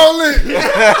Geechee Outlet.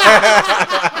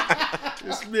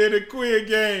 It's been a queer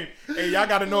game. Hey, y'all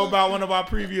got to know about one of our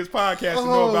previous podcasts to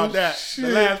know Oh, about that. shit.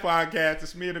 The last podcast, the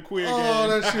Smear the Queer Oh,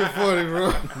 game. that shit funny,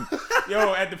 bro.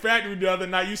 Yo, at the factory the other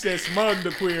night, you said Smug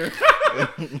the Queer.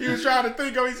 He was trying to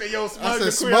think of it. He said, yo, I Smug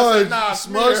said the Queer. I said, smudge. nah,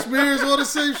 Smudge Smear. smears all the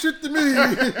same shit to me.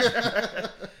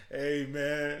 Hey,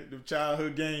 man, the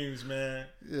childhood games, man.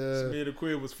 Yeah. Smear the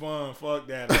Queer was fun. Fuck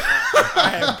that. I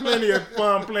had plenty of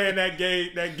fun playing that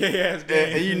gay ass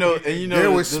game. And you know, They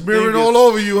the was thing smearing is- all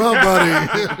over you, huh,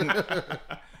 buddy?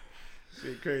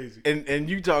 Shit crazy. And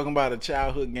you talking about a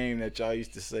childhood game that y'all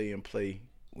used to say and play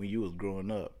when you was growing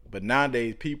up. But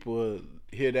nowadays people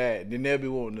hear that, then they'll be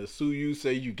wanting to sue you,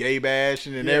 say you gay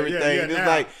bashing and Yeah, everything. yeah, It's now.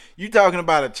 like you talking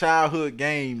about a childhood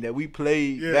game that we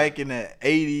played Yeah. back in the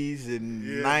 80s and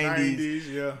Yeah, 90s.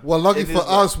 yeah. Well, lucky And for it's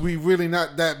like- us, we really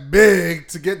not that big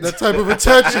to get that type of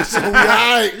attention. So we all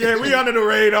right. Yeah, we under the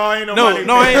radar. Ain't No, nobody.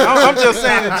 I'm just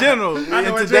saying in general. I know In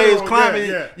in today's general, climate,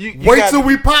 yeah. you Wait got- till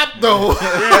we pop, though.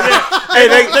 Hey,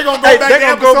 they gonna go hey, back they to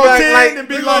gonna go episode back 10 like and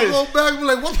be We like, gonna go back and be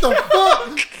like, what the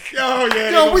fuck? yo, yeah.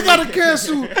 Yo, we gotta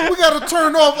cancel. We gotta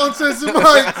turn off uncensored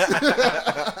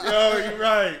mics. Yo, you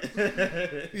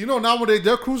right. You know, nowadays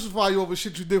they'll crucify you over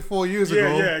shit you did 4 years ago.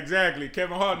 Yeah, exactly.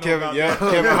 Kevin Hart know Kevin, about yeah, that.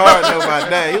 Kevin Hart know about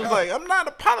that. He was like, I'm not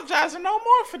apologizing no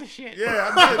more for the shit.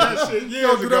 Yeah, I did that shit years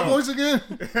Yo, do ago. that voice again.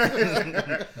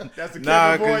 That's the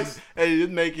Nah, Kevin cause voice. hey,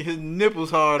 it's making his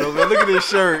nipples hard over there. Look at this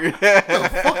shirt.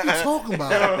 What you talking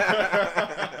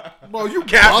about? Bro, you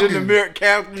Captain bugging. America.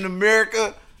 Captain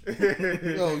America.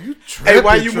 Yo, you tripping. Hey,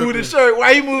 why you move the shirt?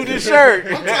 Why you move the shirt?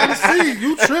 I'm trying to see.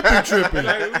 You tripping.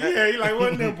 Like, yeah, he like,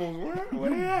 what nipples? What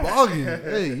they at? bugging.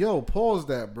 Hey, yo, pause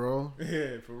that, bro.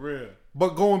 Yeah, for real. But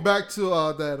going back to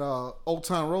that Old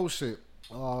Town Road shit,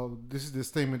 this is the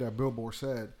statement that Billboard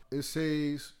said. It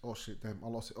says, oh shit, damn, I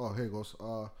lost it. Oh, here it goes.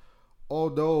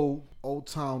 Although Old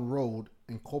Town Road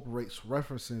incorporates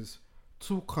references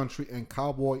to country and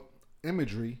cowboy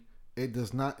imagery, it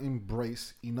does not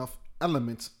embrace enough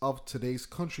elements of today's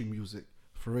country music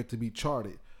for it to be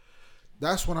charted.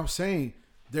 That's what I'm saying.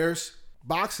 There's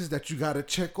boxes that you got to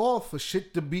check off for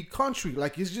shit to be country.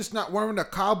 Like, it's just not wearing a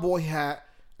cowboy hat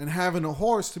and having a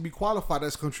horse to be qualified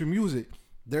as country music.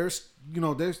 There's you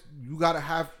got to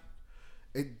have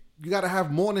it. You got to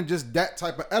have more than just that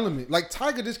type of element. Like,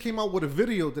 Tiger just came out with a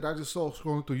video that I just saw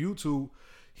scrolling through YouTube.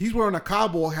 He's wearing a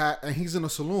cowboy hat and he's in a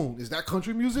saloon. Is that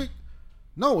country music?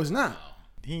 No, it's not.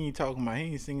 He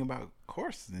ain't singing about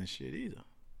horses and shit either.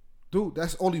 Dude,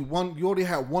 that's only one. You already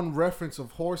had one reference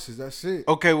of horses. That's it.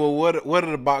 Okay, well, what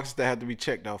are the boxes that have to be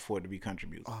checked out for it to be country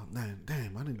music? Oh man,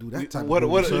 damn! I didn't do that type What?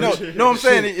 of research. No, I'm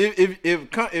saying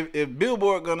if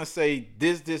Billboard gonna say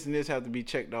this, and this have to be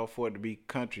checked out for it to be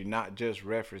country, not just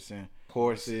referencing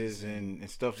horses and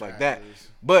stuff like that.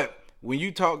 But when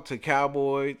you talk to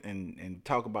cowboys and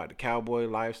talk about the cowboy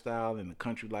lifestyle and the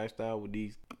country lifestyle with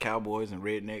these cowboys and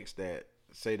rednecks that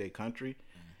say they country,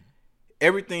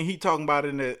 everything he talking about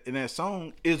in that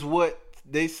song is what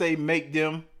they say make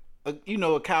them a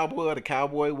cowboy, or the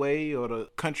cowboy way, or the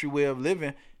country way of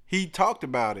living. He talked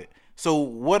about it. So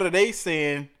what are they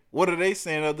saying? What are they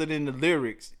saying other than the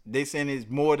lyrics? They saying it's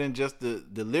more than just the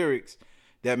lyrics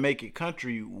that make it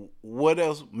country. What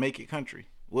else make it country?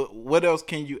 What else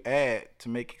can you add to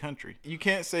make it country? You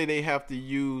can't say they have to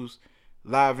use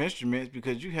live instruments,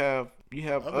 because you have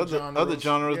other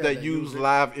genres that use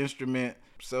live instrument.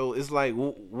 So it's like,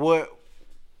 what?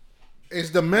 It's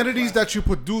the melodies that you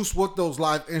produce with those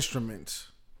live instruments.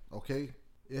 Okay,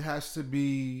 it has to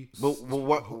be. But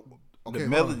what? Okay, the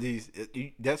melodies,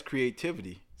 that's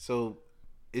creativity. So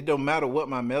it don't matter what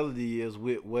my melody is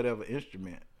with whatever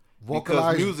instrument.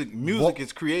 Because music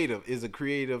is creative. Is a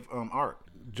creative art.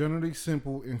 Generally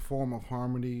simple in form of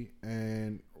harmony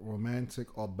and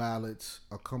romantic or ballads,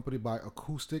 accompanied by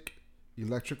acoustic,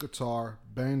 electric guitar,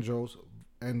 banjos,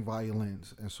 and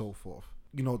violins, and so forth.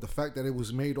 The fact that it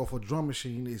was made off a drum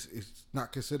machine is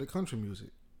not considered country music.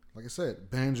 Like I said,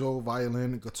 banjo,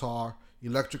 violin, guitar,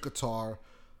 electric guitar,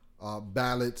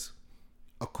 ballads,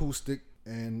 acoustic,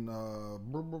 and I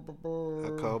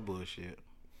call bullshit.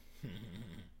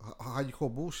 How you call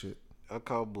bullshit? I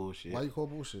call bullshit. Why you call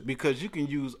bullshit? Because you can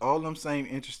use all them same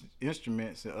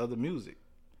instruments in other music,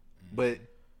 but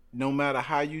no matter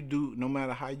how you do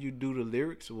the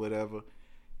lyrics or whatever,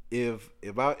 if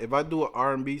I do an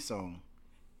R&B song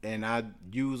and I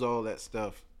use all that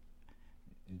stuff,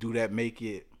 do that make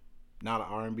it not an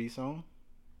R&B song?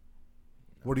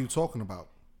 What are you talking about?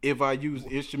 If I use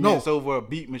instruments over a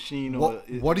beat machine, or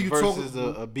what are you versus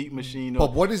a beat machine?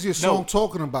 But what is your song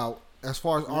talking about as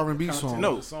far as R&B song?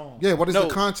 No. Yeah, what is the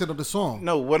content of the song?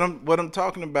 No, what I'm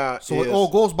talking about. So it all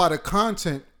goes by the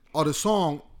content of the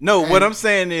song. No, what I'm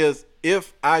saying is,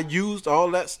 if I used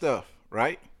all that stuff,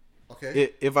 right?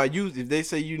 Okay. If they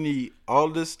say you need all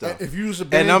this stuff, if you use a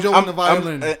banjo and the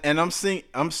violin,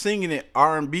 I'm singing it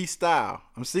R&B style.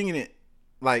 I'm singing it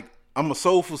like I'm a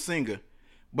soulful singer,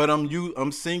 but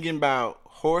I'm singing about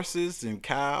horses and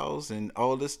cows and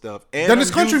all this stuff. And then it's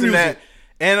country music.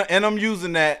 And I'm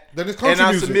using that. Then it's country music.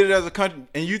 And I submit it as a country.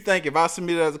 And you think if I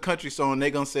submit it as a country song, they're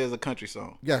gonna say it's a country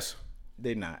song? Yes.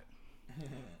 They not.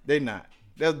 They not.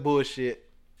 That's bullshit.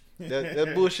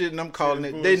 That's bullshit, and I'm calling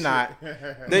it. They not.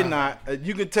 They not.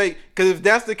 You can take, because if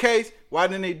that's the case, why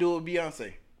didn't they do it with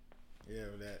Beyonce? Yeah,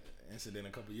 that incident a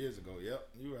couple years ago. Yep,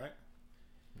 you right.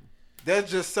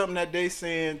 That's just something that they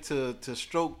saying to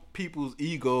stroke people's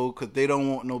ego, because they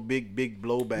don't want no big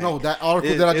blowback. No, that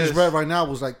article that I just read right now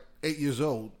was like 8 years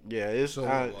old. Yeah, it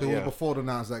was before the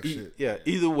Nasdaq shit. Yeah,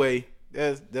 either way,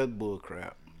 that's bull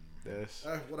crap. That's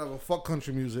whatever. Fuck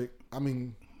country music. I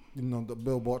mean, the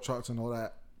Billboard charts and all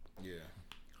that. Yeah,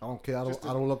 I don't care. I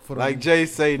don't look for them. Like Jay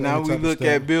say, now we look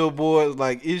at billboards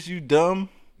like, is you dumb?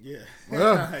 Yeah,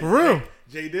 for real.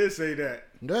 Jay did say that.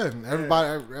 Yeah,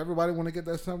 everybody want to get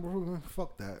that sample.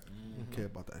 Fuck that. I don't care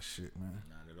about that shit, man.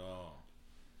 Not at all.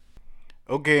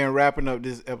 Okay, and wrapping up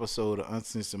this episode of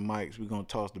Uncensored Mics, we're gonna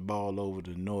toss the ball over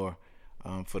to Nor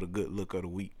for the good look of the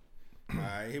week. All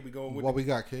right, here we go. What we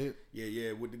got, kid?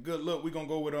 Yeah. With the good look, we're gonna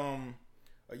go with a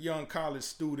young college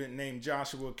student named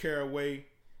Joshua Caraway.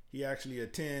 He actually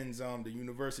attends the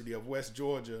University of West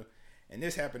Georgia, and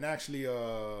this happened actually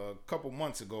a couple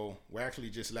months ago. Well, actually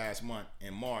just last month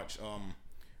in March,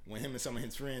 when him and some of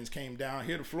his friends came down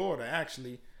here to Florida,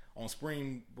 actually on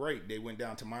spring break. They went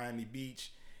down to Miami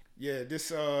Beach, Yeah,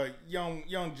 this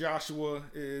young Joshua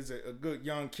is a good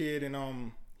young kid,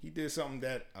 and he did something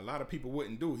that a lot of people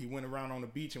wouldn't do. He went around on the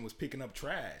beach and was picking up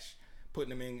trash, putting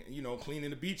them in, cleaning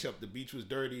the beach up. The beach was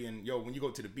dirty, and when you go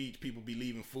to the beach, people be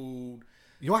leaving food.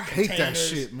 Yo, I hate that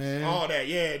shit, man. All that,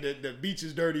 yeah. The beach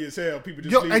is dirty as hell. People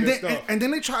just leave their stuff. And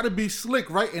then they try to be slick,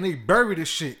 right? And they bury the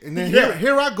shit. And then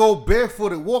here I go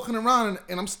barefooted, walking around,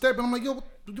 and I'm stepping. I'm like, yo,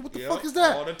 what the fuck is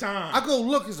that? All the time. I go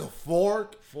look, it's a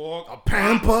fork, a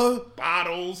pamper,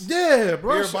 bottles. Yeah,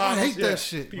 bro. Beer bottles. I hate that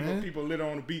shit, man. People litter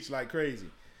on the beach like crazy.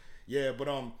 Yeah, but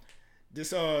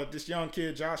this young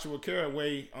kid Joshua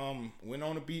Caraway went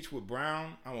on the beach with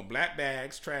black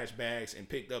bags, trash bags, and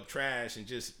picked up trash and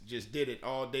just did it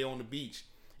all day on the beach.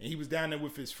 And he was down there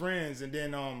with his friends, and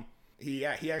then he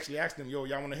actually asked them, yo,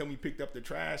 y'all want to help me pick up the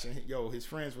trash? And his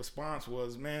friend's response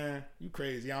was, man, you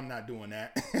crazy, I'm not doing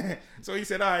that. So he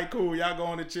said, all right, cool, y'all go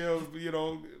on the chill,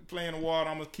 play in the water,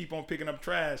 I'm gonna keep on picking up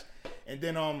trash. And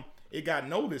then it got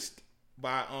noticed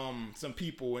by some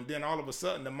people, and then all of a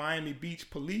sudden the Miami Beach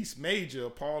police major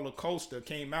Paul Acosta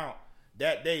came out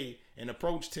that day and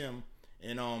approached him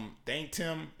and thanked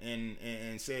him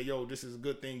and said, yo, this is a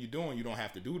good thing you're doing, you don't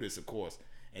have to do this, of course.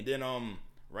 And then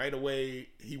right away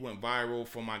he went viral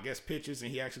from, I guess, pictures,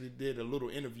 and he actually did a little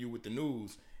interview with the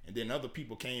news, and then other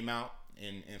people came out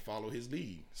and followed his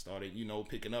lead, started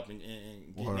picking up and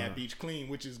getting that beach clean,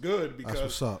 which is good because that's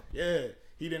what's up. Yeah,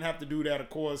 he didn't have to do that, of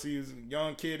course. He was a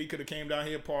young kid. He could have came down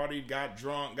here, partied, got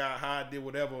drunk, got high, did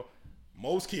whatever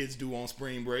most kids do on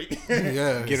spring break.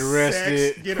 Yeah, get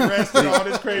arrested. All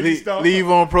this crazy stuff. Leave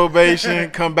on probation,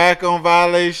 come back on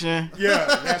violation.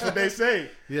 Yeah, that's what they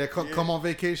say. Yeah, come on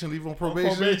vacation, leave on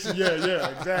probation. Yeah,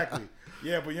 exactly.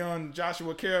 Yeah, but young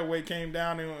Joshua Caraway came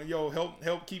down and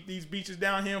help keep these beaches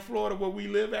down here in Florida where we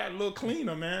live at a little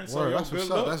cleaner, man. So Word, that's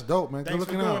what's up. That's dope, man. Thanks good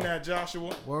for looking doing out. that,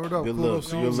 Joshua. Word up. Good cool. looks.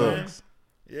 Good looks.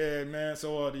 Yeah, man.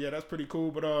 So that's pretty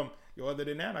cool. But other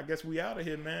than that, I guess we out of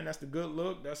here, man. That's the good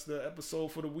look. That's the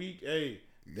episode for the week. Hey,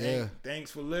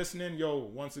 thanks for listening.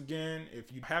 Once again,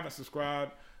 if you haven't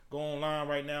subscribed, go online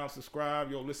right now,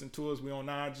 subscribe. Listen to us. We on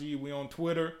IG, we on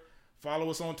Twitter.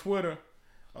 Follow us on Twitter.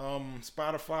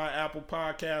 Spotify, Apple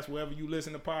Podcasts, wherever you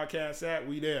listen to podcasts at,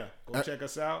 we there. Go check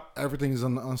us out. Everything is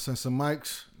on the Uncensored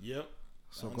Mics. Yep.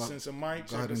 So Uncensored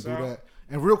Mics. Go ahead and do that.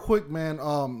 And real quick, man,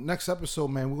 next episode,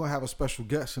 man, we're gonna have a special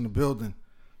guest in the building.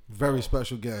 Very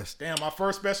special guest. Damn, our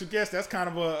first special guest. That's kind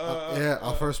of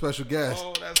our first special guest.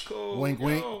 Oh, that's cool. Wink,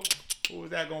 wink. Who is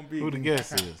that gonna be? Who the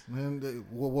guest is? Man,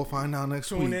 we'll find out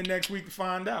next week. Tune in next week to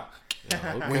find out.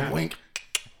 Wink, wink.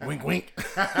 Wink, wink.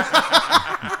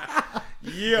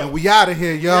 Yeah. And we out of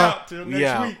here, y'all. Yeah, till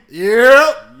next week.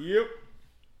 Yep.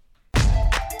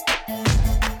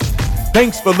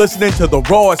 Thanks for listening to the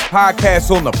rawest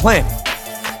podcast on the planet.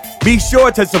 Be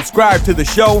sure to subscribe to the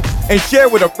show and share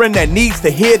with a friend that needs to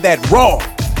hear that raw.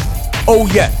 Oh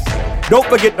yes, don't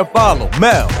forget to follow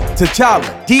Mel,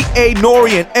 T'Challa, D.A.,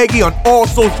 Nori, and Eggy on all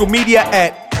social media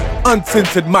at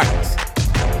Uncensored Mics.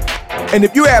 And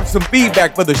if you have some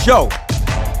feedback for the show,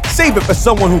 save it for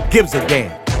someone who gives a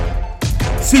damn.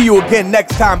 See you again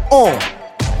next time on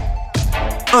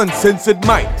Uncensored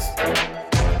Mics.